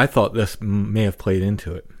 I thought this may have played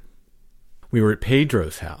into it. We were at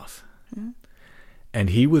Pedro's house, and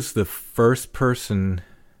he was the first person...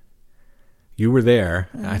 You were there.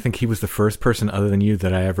 I think he was the first person other than you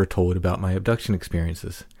that I ever told about my abduction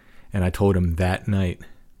experiences. And I told him that night.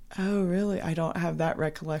 Oh, really? I don't have that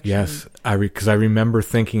recollection. Yes, because I remember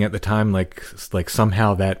thinking at the time like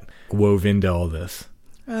somehow that wove into all this.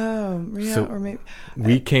 Oh, yeah. So or maybe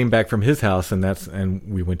we came back from his house and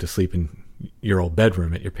we went to sleep in your old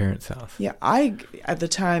bedroom at your parents' house. Yeah, I at the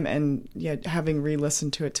time and having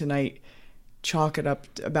re-listened to it tonight, chalk it up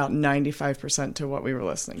about 95% to what we were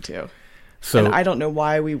listening to. So, and I don't know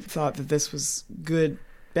why we thought that this was good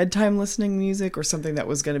bedtime listening music or something that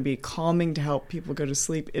was going to be calming to help people go to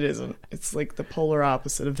sleep. It isn't. It's like the polar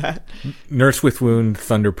opposite of that. Nurse with Wound,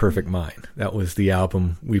 Thunder Perfect Mind. That was the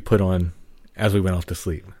album we put on as we went off to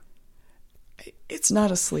sleep. It's not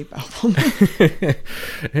a sleep album.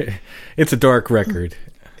 It's a dark record.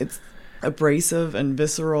 It's abrasive and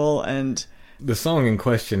visceral, and the song in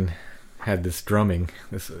question had this drumming,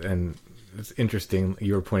 and it's interesting.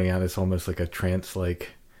 You were pointing out it's almost like a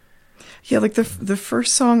trance-like. Yeah, like the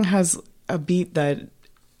first song has a beat that,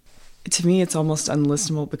 to me, it's almost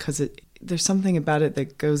unlistenable because there's something about it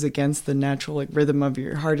that goes against the natural rhythm of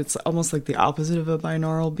your heart. It's almost like the opposite of a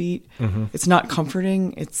binaural beat. Mm-hmm. It's not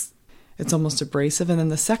comforting. It's almost abrasive. And then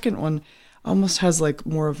the second one almost has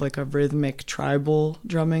more of a rhythmic tribal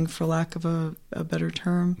drumming, for lack of a better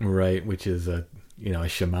term. Right, which is a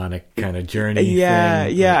shamanic kind of journey. Yeah,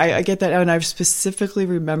 thing. Yeah, I get that. And I specifically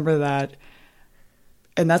remember that.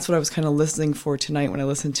 And that's what I was kind of listening for tonight when I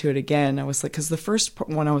listened to it again. I was like, because the first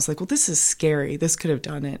one I was like, well, this is scary. This could have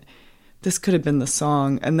done it. This could have been the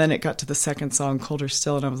song. And then it got to the second song, Colder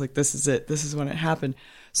Still, and I was like, this is it. This is when it happened.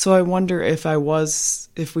 So I wonder if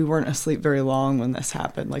we weren't asleep very long when this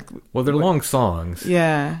happened. Well, they're long songs.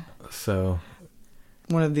 Yeah. So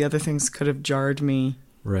one of the other things could have jarred me.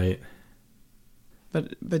 Right.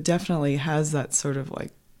 But definitely has that sort of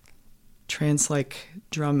trance-like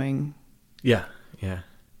drumming. Yeah.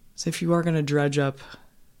 So if you are going to dredge up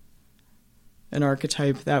an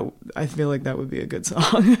archetype, that I feel like that would be a good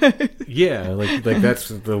song. Yeah, like that's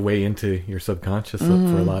the way into your subconscious for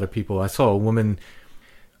a lot of people. I saw a woman,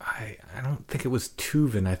 I don't think it was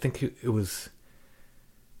Tuvan, I think it was,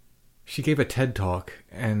 she gave a TED talk,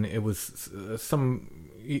 and it was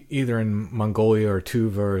either in Mongolia or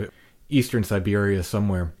Tuva or eastern Siberia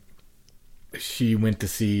somewhere. She went to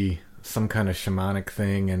see some kind of shamanic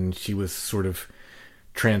thing, and she was sort of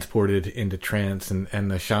transported into trance,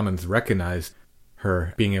 and the shamans recognized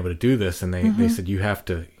her being able to do this, and they said, you have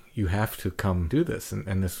to come do this.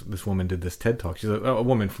 And this woman did this TED talk. She's a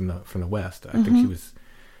woman from the West. I think she was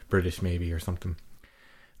British maybe or something.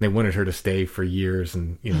 They wanted her to stay for years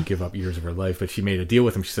and give up years of her life, but she made a deal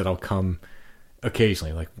with them. She said, I'll come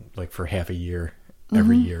occasionally, like for half a year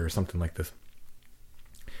every year or something like this.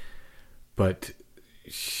 But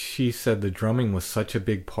she said the drumming was such a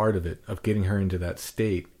big part of it, of getting her into that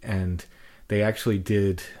state. And they actually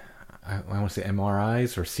did, I want to say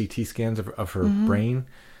MRIs or CT scans of her brain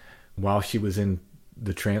while she was in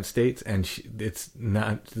the trance states. And it's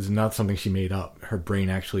not something she made up. Her brain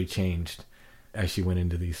actually changed as she went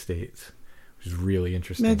into these states, which is really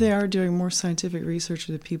interesting. Yeah, they are doing more scientific research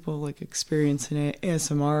with people like experiencing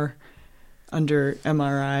ASMR under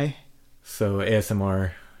MRI. So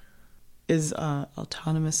ASMR is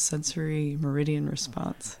autonomous sensory meridian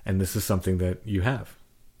response. And this is something that you have.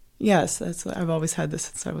 Yes, I've always had this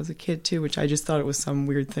since I was a kid too, which I just thought it was some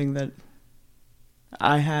weird thing that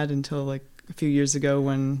I had until like a few years ago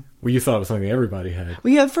when... Well, you thought it was something everybody had.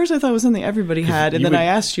 Well, yeah, at first I thought it was something everybody had, and then I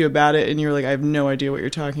asked you about it, and you were like, I have no idea what you're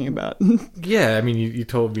talking about. Yeah, I mean, you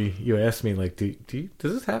told me, you asked me, like, does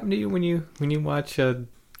this happen to you when you watch...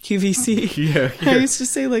 QVC? Yeah. I used to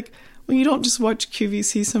say, like, well, you don't just watch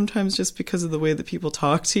QVC sometimes just because of the way that people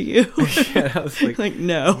talk to you. Yeah, I was like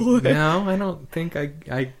no. No, I don't think I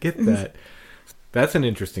get that. That's an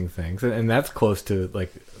interesting thing. And that's close to,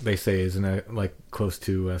 like, they say, isn't it, like, close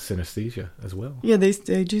to synesthesia as well. Yeah, they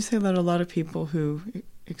do say that a lot of people who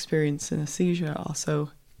experience synesthesia also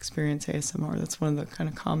experience ASMR. That's one of the kind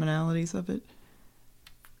of commonalities of it.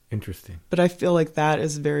 Interesting. But I feel like that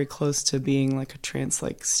is very close to being like a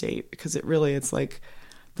trance-like state, because it's like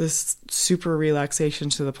this super relaxation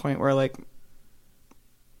to the point where like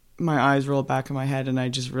my eyes roll back in my head and I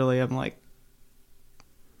just really am like,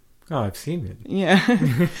 oh, I've seen it.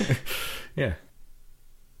 Yeah. Yeah.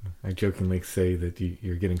 I jokingly say that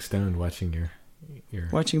you're getting stoned watching your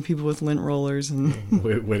watching people with lint rollers and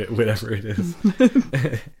whatever it is.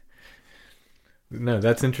 No,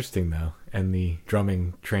 that's interesting though, and the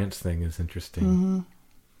drumming trance thing is interesting. Mm-hmm.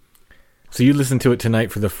 So you listened to it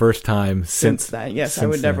tonight for the first time since that. Yes, I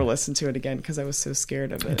would never listen to it again because I was so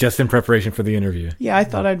scared of it. Just in preparation for the interview. Yeah, I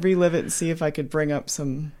thought I'd relive it and see if I could bring up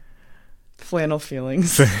some flannel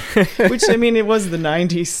feelings. Which, I mean, it was the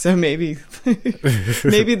 90s, so maybe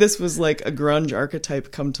this was like a grunge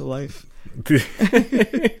archetype come to life.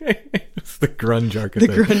 It's the grunge archetype.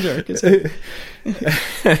 The grunge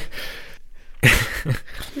archetype.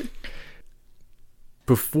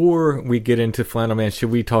 Before we get into Flannel Man,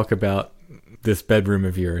 should we talk about this bedroom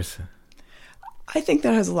of yours? I think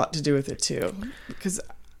that has a lot to do with it too, because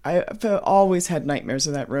I've always had nightmares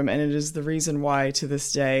in that room, and it is the reason why to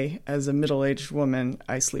this day, as a middle-aged woman,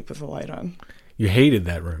 I sleep with the light on. You hated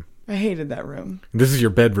that room. I hated that room. This is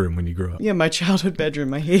your bedroom when you grew up. Yeah, my childhood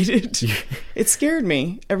bedroom. I hated. It scared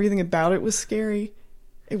me. Everything about it was scary.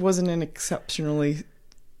 It wasn't an exceptionally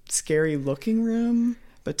scary looking room,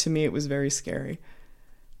 but to me it was very scary.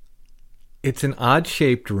 It's an odd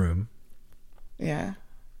shaped room. Yeah.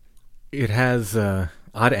 It has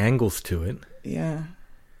odd angles to it. Yeah.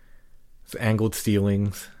 It's angled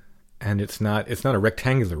ceilings, and it's not a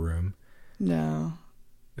rectangular room. No.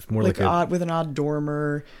 It's more like odd, with an odd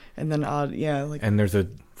dormer and then odd, yeah, like. And there's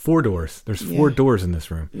four doors. There's four doors in this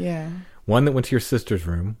room. Yeah. One that went to your sister's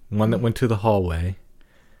room, one that went to the hallway.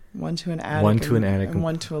 One to an attic. One to an attic. And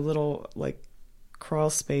one to a little, like, crawl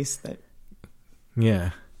space that...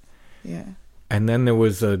 Yeah. Yeah. And then there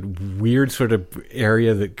was a weird sort of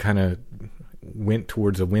area that kind of went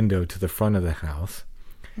towards a window to the front of the house.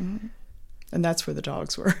 Mm-hmm. And that's where the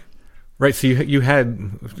dogs were. Right, so you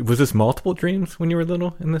had... Was this multiple dreams when you were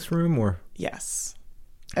little in this room, or...? Yes.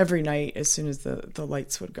 Every night, as soon as the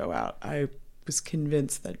lights would go out, I was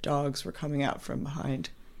convinced that dogs were coming out from behind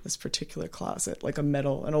this particular closet, like an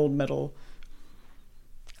old metal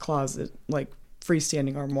closet, like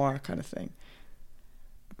freestanding armoire kind of thing.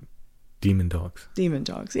 Demon dogs. Demon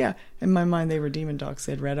dogs, yeah. In my mind, they were demon dogs.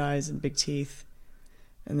 They had red eyes and big teeth,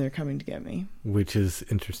 and they're coming to get me. Which is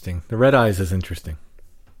interesting. The red eyes is interesting.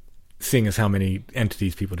 seeing as how many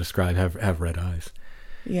entities people describe have red eyes.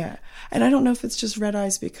 Yeah. And I don't know if it's just red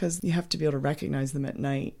eyes because you have to be able to recognize them at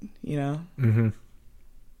night, you know? Mm-hmm.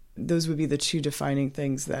 Those would be the two defining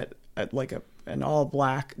things that, like an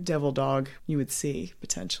all-black devil dog, you would see,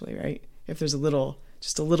 potentially, right? If there's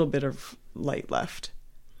just a little bit of light left,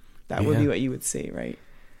 that would be what you would see, right?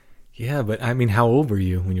 Yeah, but I mean, how old were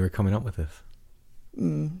you when you were coming up with this?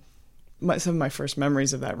 Some of my first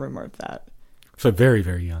memories of that room are of that. So very,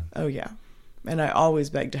 very young. Oh, yeah. And I always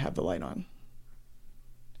begged to have the light on.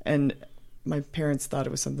 And my parents thought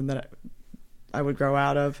it was something that I would grow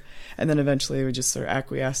out of. And then eventually they would just sort of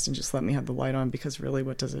acquiesce and just let me have the light on because really,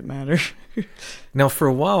 what does it matter? Now, for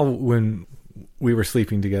a while when we were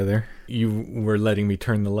sleeping together, you were letting me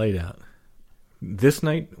turn the light out. This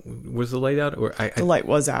night, was the light out? Or the light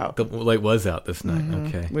was out. The light was out this night,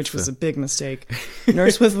 okay. Which was a big mistake.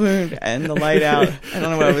 Nurse with wound and the light out. I don't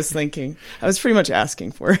know what I was thinking. I was pretty much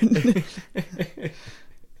asking for it.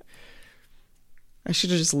 I should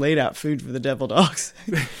have just laid out food for the devil dogs.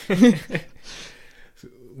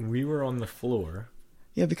 We were on the floor.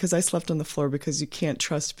 Yeah, because I slept on the floor because you can't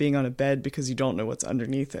trust being on a bed because you don't know what's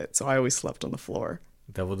underneath it. So I always slept on the floor.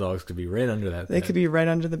 Devil dogs could be right under that bed. They could be right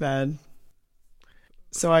under the bed.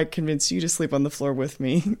 So I convinced you to sleep on the floor with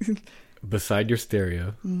me. Beside your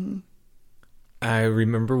stereo. Mm-hmm. I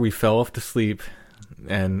remember we fell off to sleep,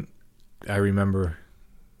 and I remember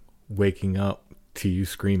waking up to you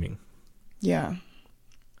screaming. Yeah.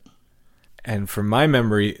 And from my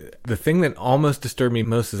memory, the thing that almost disturbed me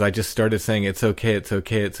most is I just started saying, it's okay, it's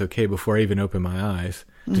okay, it's okay, before I even opened my eyes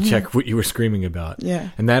to check what you were screaming about. Yeah.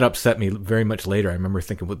 And that upset me very much later. I remember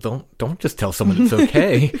thinking, well, don't just tell someone it's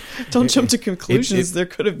okay. Don't jump to conclusions. There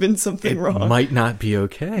could have been something wrong. It might not be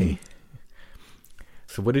okay.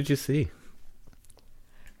 So what did you see?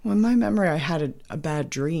 Well, in my memory, I had a bad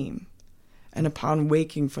dream. And upon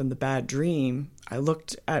waking from the bad dream, I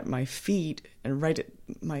looked at my feet, and right at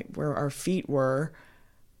where our feet were,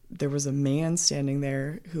 there was a man standing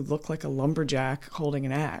there who looked like a lumberjack holding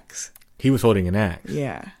an axe. He was holding an axe?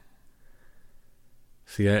 Yeah.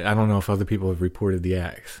 See, I don't know if other people have reported the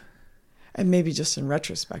axe. And maybe just in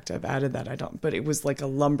retrospect, I've added that. But it was like a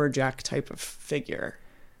lumberjack type of figure.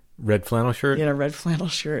 Red flannel shirt? Yeah, a red flannel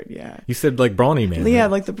shirt, yeah. You said like Brawny Man. Yeah,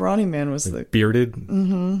 right? like the Brawny Man was like bearded?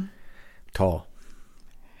 Mm-hmm. Tall.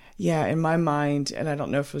 Yeah, in my mind, and I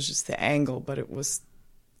don't know if it was just the angle, but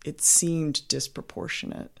it seemed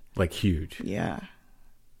disproportionate. Like huge? Yeah.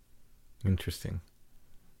 Interesting.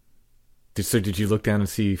 So did you look down and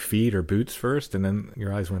see feet or boots first, and then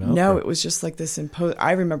your eyes went up? No, it was just like this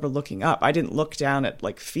I remember looking up. I didn't look down at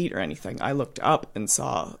like feet or anything. I looked up and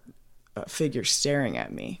saw a figure staring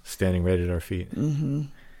at me. Standing right at our feet. Mm-hmm.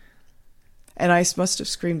 And I must have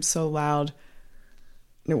screamed so loud.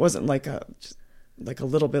 It wasn't like a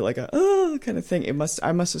little bit like a kind of thing.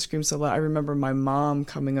 I must have screamed so loud. I remember my mom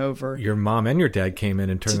coming over. Your mom and your dad came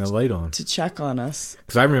in and turned the light on to check on us.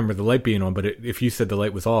 Because I remember the light being on, but if you said the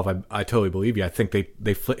light was off, I totally believe you. I think they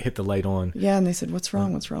hit the light on. Yeah, and they said, "What's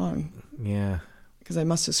wrong? What's wrong?" Yeah. Because I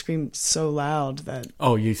must have screamed so loud that.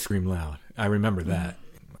 Oh, you screamed loud. I remember that.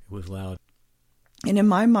 It was loud. And in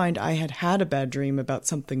my mind, I had a bad dream about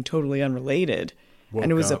something totally unrelated. And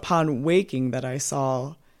it was upon waking that I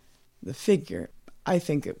saw the figure. I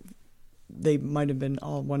think they might have been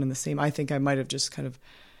all one and the same. I think I might have just kind of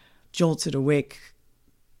jolted awake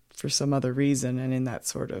for some other reason, and in that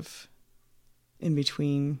sort of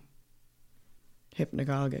in-between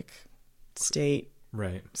hypnagogic state,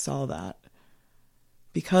 right, saw that.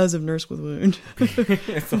 Because of Nurse with Wound.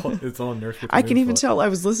 it's all Nurse with Wound. I can even tell, I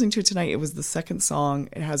was listening to it tonight, it was the second song.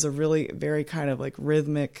 It has a really very kind of like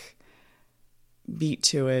rhythmic beat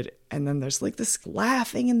to it, and then there's like this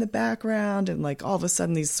laughing in the background, and like all of a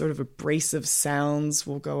sudden these sort of abrasive sounds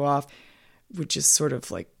will go off, which is sort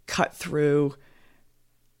of like cut through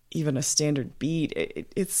even a standard beat.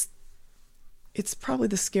 It's probably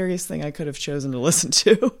the scariest thing I could have chosen to listen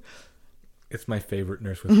to. It's my favorite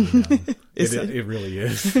Nurse with Wound album. It really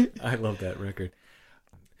is. I love that record.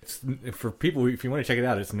 It's, for people, if you want to check it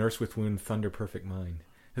out, it's Nurse with Wound, Thunder Perfect Mind.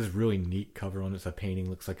 It has a really neat cover on it. It's a painting,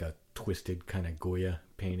 looks like a twisted kind of Goya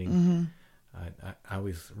painting. Mm-hmm. I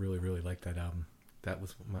always really, really liked that album. That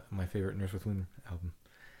was my favorite Nurse with Wound album.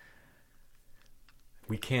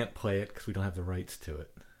 We can't play it because we don't have the rights to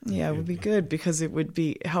it. Yeah, it would be good because it would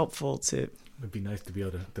be helpful to... It would be nice to be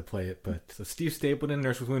able to play it. But so Steve Stapleton,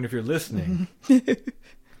 Nurse with Wound, if you're listening,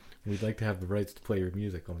 we'd like to have the rights to play your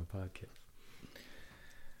music on the podcast.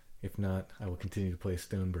 If not, I will continue to play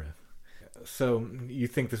Stone Breath. So you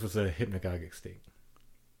think this was a hypnagogic state?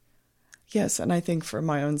 Yes, and I think for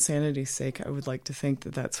my own sanity's sake, I would like to think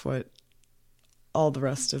that that's what all the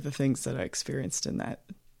rest of the things that I experienced in that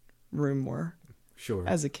room were. Sure.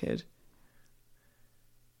 As a kid.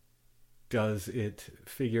 Does it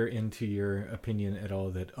figure into your opinion at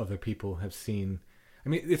all that other people have seen? I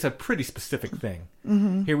mean, it's a pretty specific thing.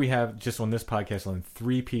 Mm-hmm. Here we have, just on this podcast alone,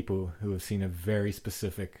 3 people who have seen a very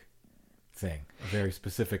specific thing, a very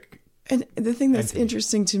specific. And the thing that's entity.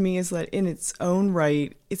 interesting to me is that in its own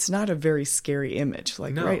right, it's not a very scary image.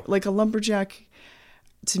 Like, No. right, like a lumberjack,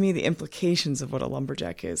 to me, the implications of what a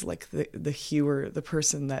lumberjack is, like the hewer, the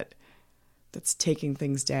person that's taking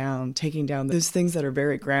down those things that are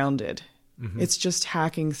very grounded. Mm-hmm. It's just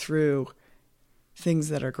hacking through things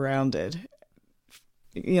that are grounded.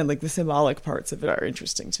 Like the symbolic parts of it are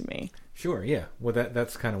interesting to me. Sure, yeah. Well,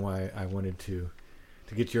 that's kind of why I wanted to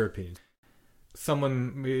get your opinion.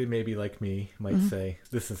 Someone maybe like me might Mm-hmm. say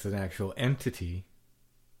this is an actual entity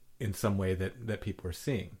in some way that people are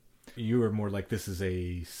seeing. You are more like this is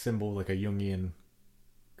a symbol, like a Jungian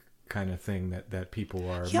kind of thing that people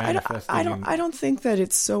are manifesting. I don't think that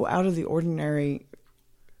it's so out of the ordinary.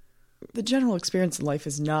 The general experience in life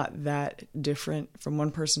is not that different from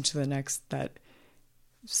one person to the next, that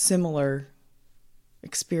similar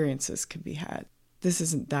experiences could be had. This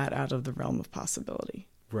isn't that out of the realm of possibility.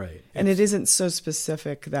 Right. And it isn't so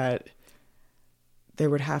specific that there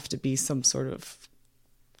would have to be some sort of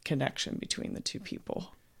connection between the two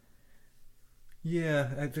people.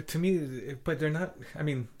 Yeah, to me, but they're not. I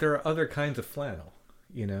mean, there are other kinds of flannel.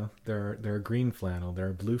 There are green flannel, there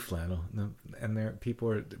are blue flannel, and there people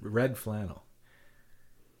are red flannel.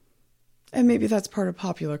 And maybe that's part of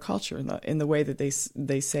popular culture in the way that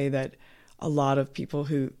they say that a lot of people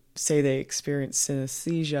who say they experience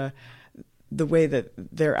synesthesia, the way that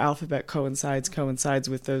their alphabet coincides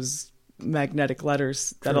with those magnetic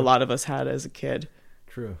letters that a lot of us had as a kid.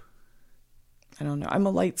 True. I don't know. I'm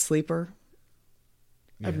a light sleeper.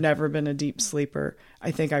 Yeah. I've never been a deep sleeper.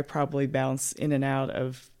 I think I probably bounce in and out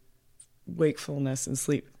of wakefulness and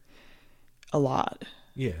sleep a lot.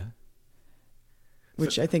 Yeah.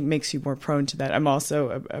 Which I think makes you more prone to that. I'm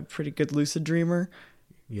also a pretty good lucid dreamer.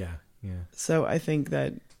 Yeah, yeah. So I think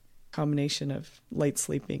that combination of light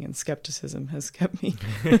sleeping and skepticism has kept me.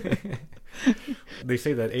 They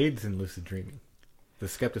say that aids in lucid dreaming, the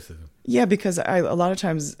skepticism. Yeah, because a lot of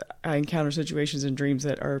times I encounter situations in dreams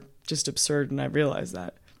that are just absurd, and I realize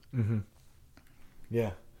that. Mm-hmm.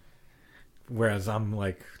 Yeah. Whereas I'm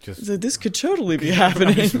like just... So this could totally be happening.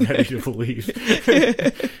 I'm just ready to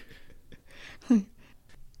believe.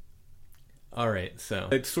 All right, so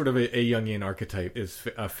it's sort of a Jungian archetype is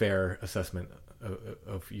a fair assessment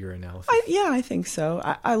of your analysis. I think so.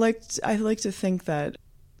 I like to think that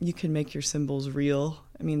you can make your symbols real.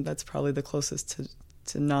 I mean, that's probably the closest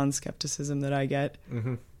to non-skepticism that I get.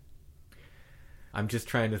 Mm-hmm. I'm just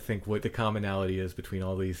trying to think what the commonality is between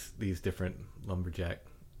all these different lumberjack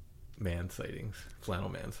man sightings, flannel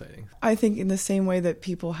man sightings. I think in the same way that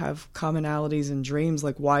people have commonalities in dreams,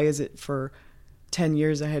 like why is it for 10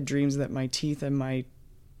 years I had dreams that my teeth and my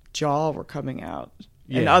jaw were coming out?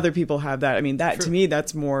 Yeah. And other people have that. I mean, that to me,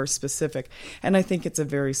 that's more specific. And I think it's a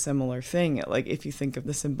very similar thing. Like if you think of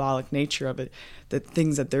the symbolic nature of it, that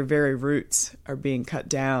things at their very roots are being cut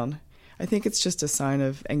down. I think it's just a sign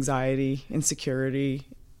of anxiety, insecurity.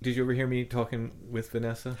 Did you ever hear me talking with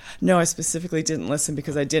Vanessa? No, I specifically didn't listen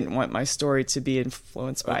because I didn't want my story to be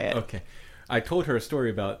influenced by it. Okay. I told her a story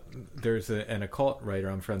about there's an occult writer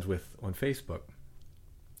I'm friends with on Facebook.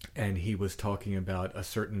 And he was talking about a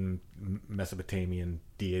certain Mesopotamian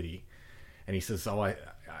deity. And he says,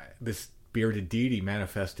 this bearded deity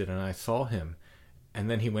manifested and I saw him. And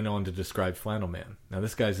then he went on to describe Flannel Man. Now,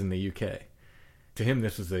 this guy's in the UK. To him,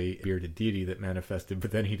 this was a bearded deity that manifested,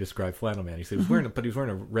 but then he described Flannel Man. He said he was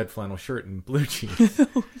wearing a red flannel shirt and blue jeans.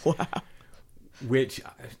 Wow. Which,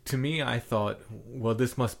 to me, I thought, well,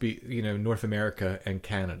 this must be, North America and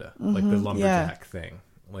Canada. Like the lumberjack thing.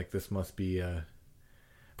 Like this must be...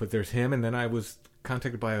 But there's him, and then I was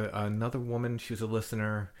contacted by another woman. She was a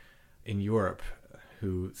listener in Europe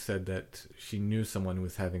who said that she knew someone who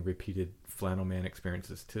was having repeated Flannel Man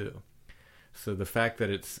experiences too. So the fact that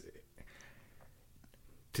it's...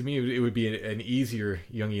 To me, it would be an easier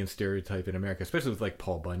Jungian stereotype in America, especially with like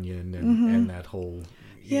Paul Bunyan and that whole...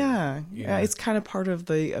 Yeah, it's kind of part of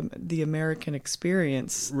the American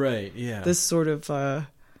experience. Right, yeah. This sort of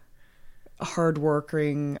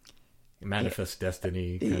hardworking... Manifest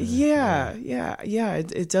destiny. Yeah.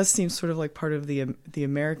 It does seem sort of like part of the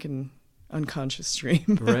American unconscious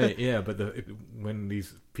stream. Right, yeah. But when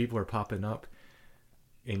these people are popping up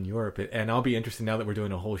in Europe, and I'll be interested now that we're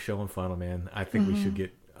doing a whole show on Flannel Man, I think we should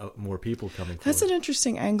get more people coming That's forward. an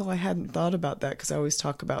interesting angle. I hadn't thought about that because I always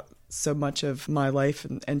talk about so much of my life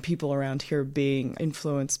and people around here being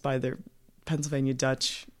influenced by their Pennsylvania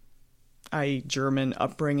Dutch, i.e. German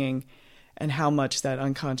upbringing, and how much that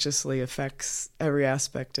unconsciously affects every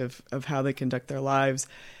aspect of how they conduct their lives.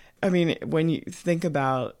 I mean, when you think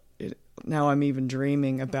about it, now I'm even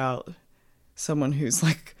dreaming about someone who's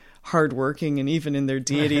like hardworking and even in their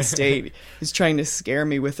deity state is trying to scare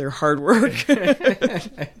me with their hard work.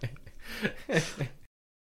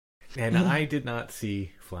 And I did not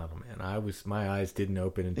see Flannel Man. My eyes didn't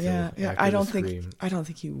open until after I don't the scream. I don't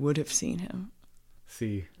think you would have seen him.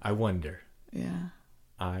 See, I wonder. Yeah.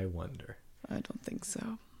 I wonder. I don't think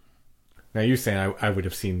so. Now you're saying I would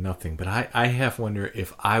have seen nothing, but I half wonder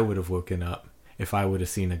if I would have woken up, if I would have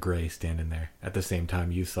seen a gray standing there at the same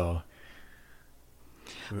time you saw.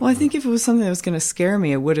 Well, I think if it was something that was going to scare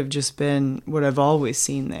me, it would have just been what I've always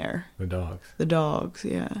seen there. The dogs. The dogs,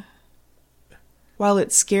 yeah. While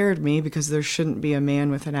it scared me because there shouldn't be a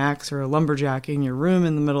man with an axe or a lumberjack in your room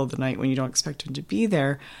in the middle of the night when you don't expect him to be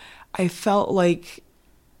there, I felt like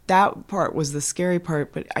that part was the scary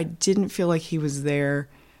part, but I didn't feel like he was there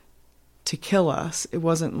to kill us. It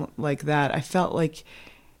wasn't like that. I felt like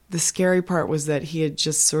the scary part was that he had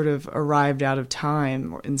just sort of arrived out of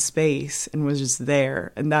time or in space and was just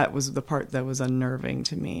there. And that was the part that was unnerving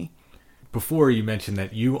to me. Before you mentioned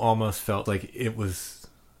that you almost felt like it was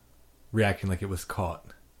reacting like it was caught.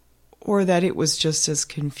 Or that it was just as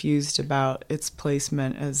confused about its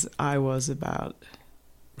placement as I was about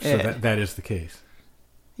it. So that is the case.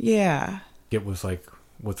 Yeah. It was like,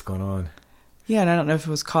 what's going on? Yeah, and I don't know if it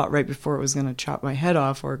was caught right before it was going to chop my head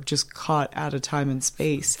off or just caught out of time and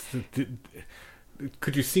space.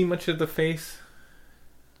 Could you see much of the face?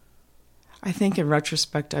 I think in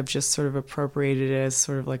retrospect, I've just sort of appropriated it as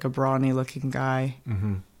sort of like a brawny-looking guy.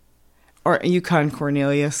 Mm-hmm. Or Yukon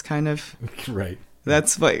Cornelius, kind of. Right.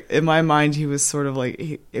 That's like, in my mind, he was sort of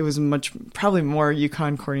like, it was probably more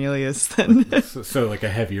Yukon Cornelius than... so like a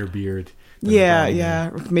heavier beard.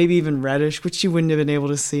 Yeah. Maybe even reddish, which you wouldn't have been able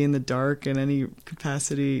to see in the dark in any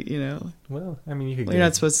capacity, you know. Well, I mean, you're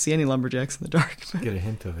not supposed to see any lumberjacks in the dark. But. Get a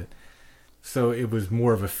hint of it. So it was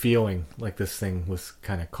more of a feeling like this thing was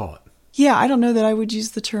kind of caught. Yeah, I don't know that I would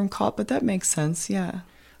use the term caught, but that makes sense, yeah.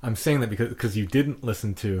 I'm saying that because you didn't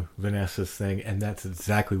listen to Vanessa's thing, and that's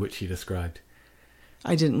exactly what she described.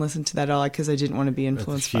 I didn't listen to that at all because I didn't want to be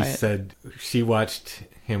influenced by it. She said she watched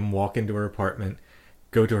him walk into her apartment,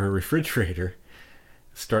 go to her refrigerator,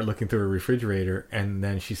 start looking through her refrigerator, and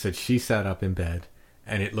then she said she sat up in bed,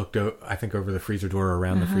 and it looked, I think, over the freezer door or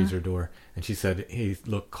around the freezer door, and she said he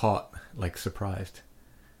looked caught, like surprised.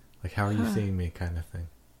 Like, how are you seeing me kind of thing.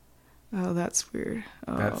 Oh, that's weird.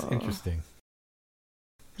 That's interesting.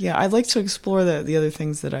 Yeah, I'd like to explore the other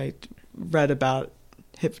things that I read about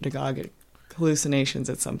hypnagogic hallucinations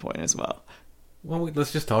at some point as well. Well,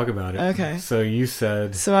 let's just talk about it. Okay. So you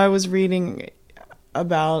said... So I was reading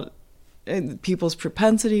about people's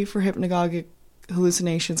propensity for hypnagogic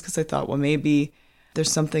hallucinations because I thought, well, maybe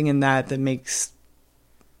there's something in that makes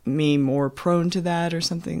me more prone to that or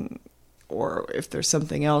something. Or if there's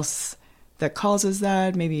something else that causes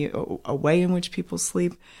that, maybe a way in which people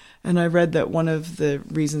sleep. And I read that one of the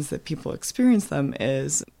reasons that people experience them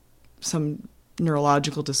is some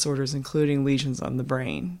neurological disorders, including lesions on the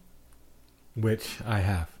brain. Which I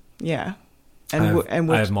have. Yeah. I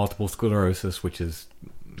have multiple sclerosis, which is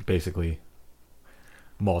basically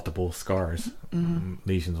multiple scars,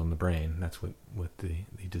 lesions on the brain. That's what the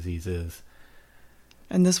disease is.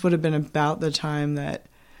 And this would have been about the time that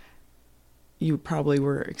you probably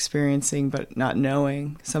were experiencing, but not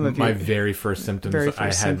knowing some of my very first symptoms.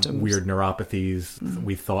 I had weird neuropathies. Mm-hmm.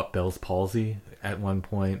 We thought Bell's palsy at one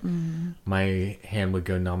point. Mm-hmm. My hand would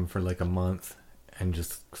go numb for like a month and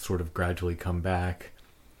just sort of gradually come back.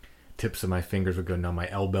 Tips of my fingers would go numb. My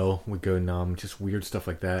elbow would go numb. Just weird stuff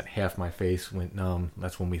like that. Half my face went numb.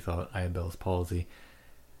 That's when we thought I had Bell's palsy.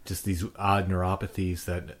 Just these odd neuropathies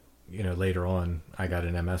that, you know, later on I got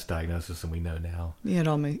an MS diagnosis and we know now. Yeah, it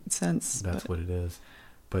all made sense. That's what it is.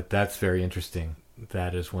 But that's very interesting.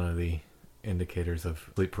 That is one of the indicators of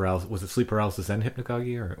sleep paralysis. Was it sleep paralysis and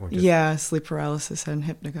hypnagogia? Or just... Yeah, sleep paralysis and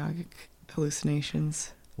hypnagogic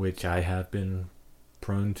hallucinations. Which I have been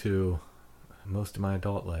prone to most of my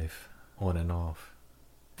adult life, on and off.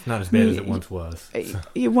 It's not as bad as it once was. So.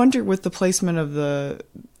 You wonder with the placement of the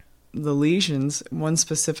lesions, one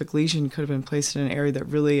specific lesion could have been placed in an area that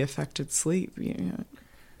really affected sleep. You know.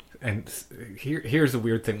 And here's a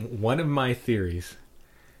weird thing. One of my theories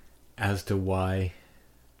as to why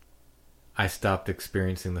I stopped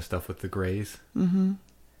experiencing the stuff with the grays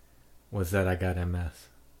was that I got MS,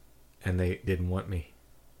 and they didn't want me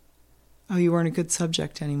Oh, you weren't a good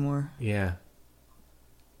subject anymore. Yeah.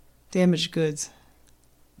 Damaged goods.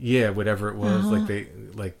 Yeah, whatever it was. They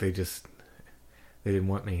didn't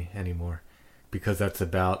want me anymore. Because that's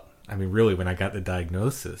about, I mean, really, when I got the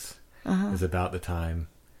diagnosis, is about the time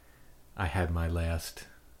I had my last,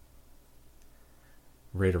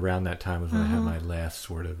 right around that time was when I had my last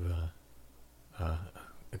sort of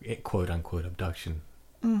quote-unquote abduction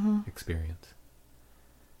experience.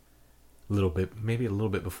 Maybe a little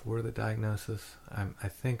bit before the diagnosis, I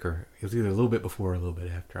think, or it was either a little bit before or a little bit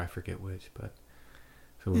after, I forget which, but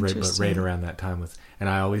right around that time was, and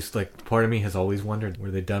I always, like, part of me has always wondered,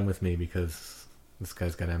 were they done with me because this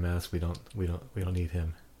guy's got MS, we don't need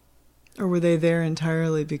him. Or were they there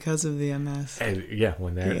entirely because of the MS?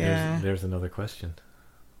 There's another question.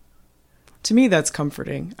 To me, that's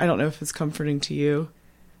comforting. I don't know if it's comforting to you.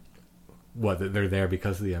 What, that they're there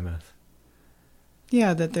because of the MS?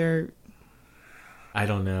 Yeah, that they're... I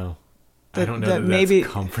don't know. I don't know that maybe,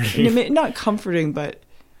 that's comforting. Not comforting, but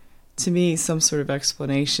to me, some sort of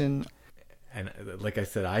explanation. And like I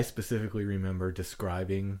said, I specifically remember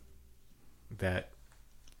describing that,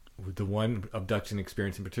 the one abduction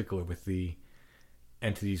experience in particular, with the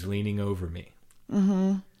entities leaning over me.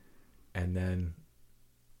 Mm-hmm. And then,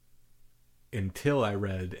 until I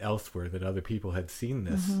read elsewhere that other people had seen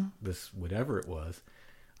this whatever it was,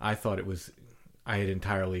 I thought I had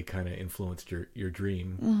entirely kind of influenced your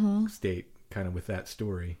dream state, kind of with that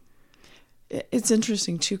story. It's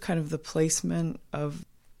interesting too, kind of the placement of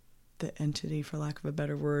the entity, for lack of a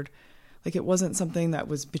better word. Like, it wasn't something that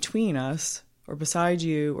was between us, or beside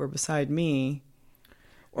you, or beside me,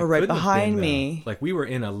 or right behind me. Like, we were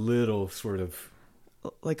in a little sort of,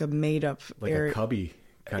 like a made up area. A cubby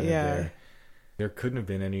kind of there. There couldn't have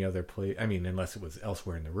been any other place. I mean, unless it was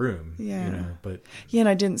elsewhere in the room. Yeah. But yeah, and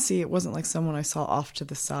I didn't see, it wasn't like someone I saw off to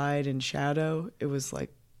the side in shadow. It was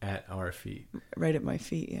like at our feet. Right at my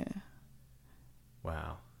feet, yeah.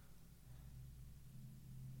 Wow.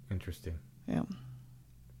 Interesting. Yeah.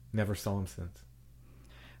 Never saw him since.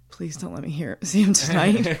 Please don't let me see him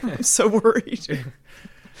tonight. I'm so worried.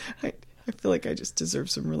 I feel like I just deserve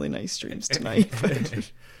some really nice dreams tonight.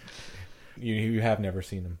 But... You have never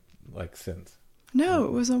seen him, like, since? No,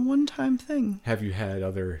 it was a one-time thing. Have you had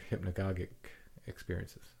other hypnagogic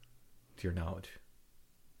experiences, to your knowledge?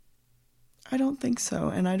 I don't think so.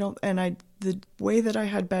 The way that I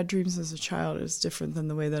had bad dreams as a child is different than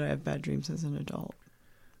the way that I have bad dreams as an adult.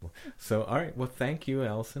 So, all right. Well, thank you,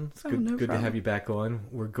 Allison. It's good to have you back on.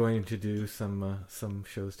 We're going to do some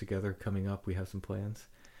shows together coming up. We have some plans.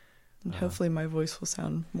 And hopefully my voice will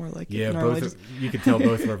sound more like it. Yeah, you can tell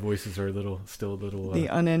both of our voices are still a little... the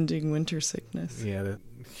unending winter sickness. Yeah,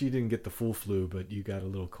 she didn't get the full flu, but you got a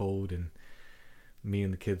little cold, and me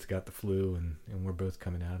and the kids got the flu, and we're both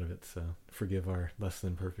coming out of it, so forgive our less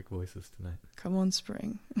than perfect voices tonight. Come on,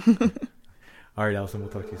 spring. All right, Allison, we'll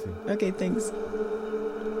talk to you soon. Okay, thanks.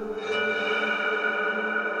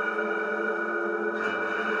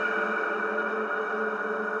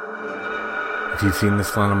 If you've seen this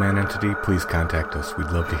Flannel Man entity, please contact us. We'd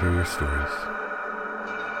love to hear your stories.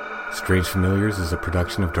 Strange Familiars is a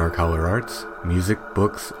production of Dark Holler Arts. Music,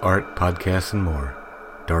 books, art, podcasts, and more.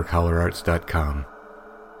 darkhollerarts.com.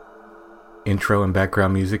 Intro and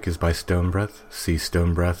background music is by Stonebreath. See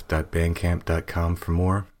stonebreath.bandcamp.com for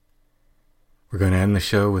more. We're going to end the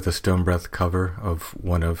show with a Stonebreath cover of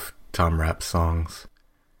one of Tom Rapp's songs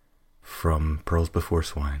from Pearls Before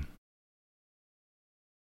Swine.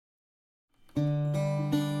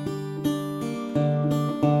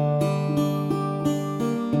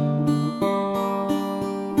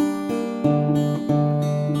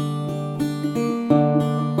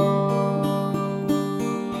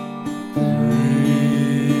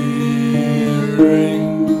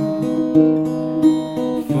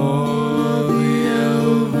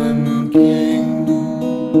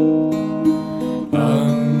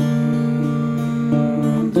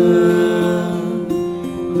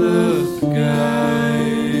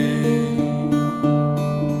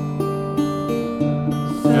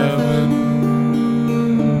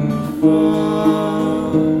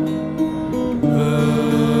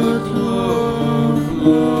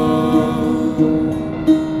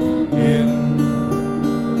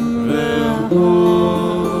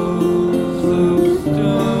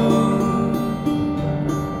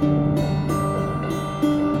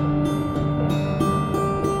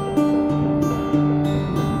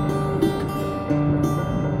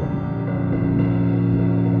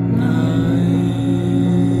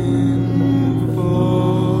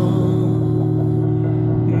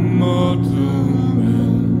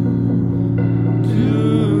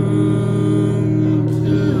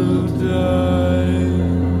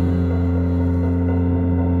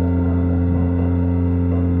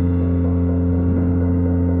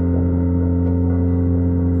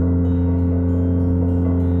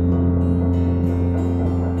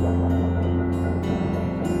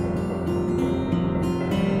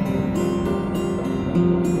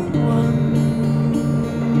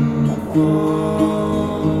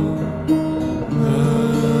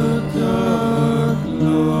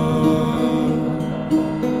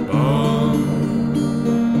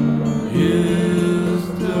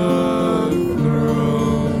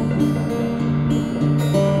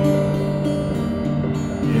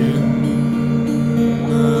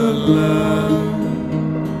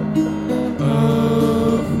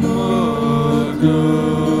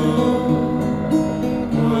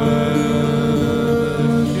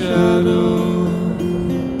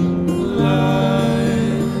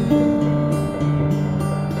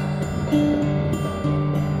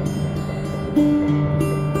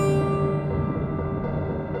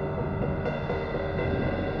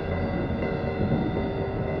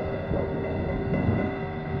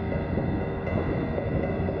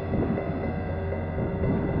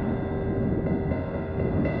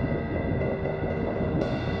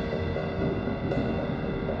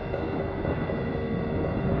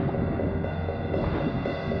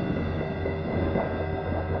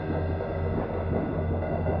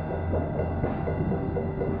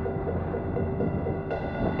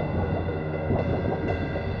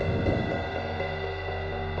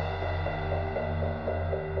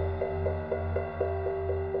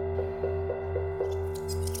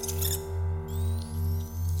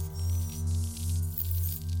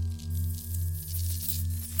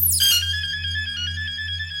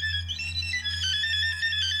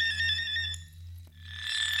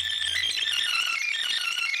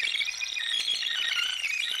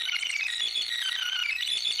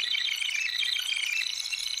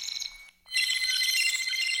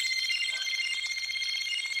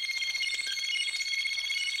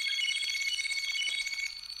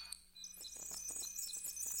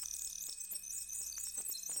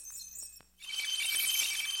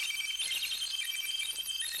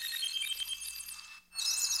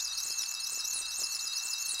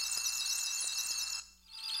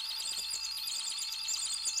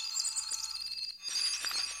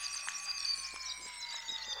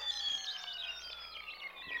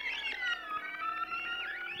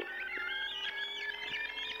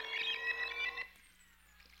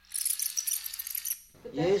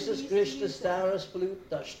 Jesus Christus, Starus Blut,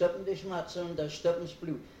 da stoppen die Schmerzen und da stoppen das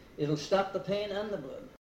Blut. It'll stop the pain and the blood.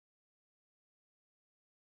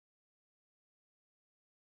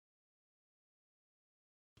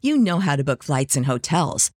 You know how to book flights and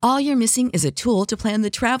hotels. All you're missing is a tool to plan the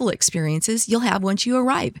travel experiences you'll have once you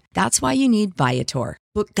arrive. That's why you need Viator.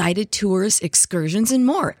 Book guided tours, excursions, and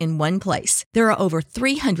more in one place. There are over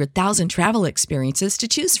 300,000 travel experiences to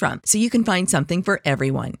choose from, so you can find something for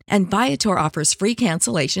everyone. And Viator offers free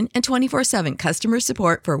cancellation and 24/7 customer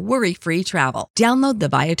support for worry-free travel. Download the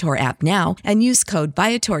Viator app now and use code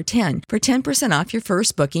Viator10 for 10% off your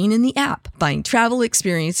first booking in the app. Find travel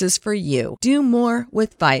experiences for you. Do more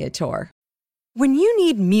with Viator. When you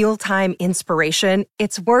need mealtime inspiration,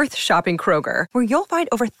 it's worth shopping Kroger, where you'll find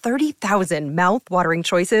over 30,000 mouth-watering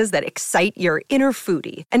choices that excite your inner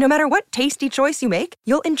foodie. And no matter what tasty choice you make,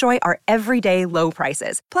 you'll enjoy our everyday low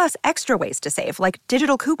prices, plus extra ways to save, like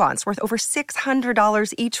digital coupons worth over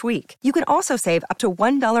 $600 each week. You can also save up to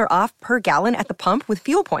 $1 off per gallon at the pump with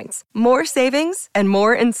fuel points. More savings and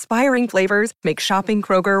more inspiring flavors make shopping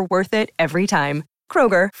Kroger worth it every time.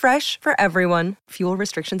 Kroger, fresh for everyone. Fuel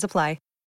restrictions apply.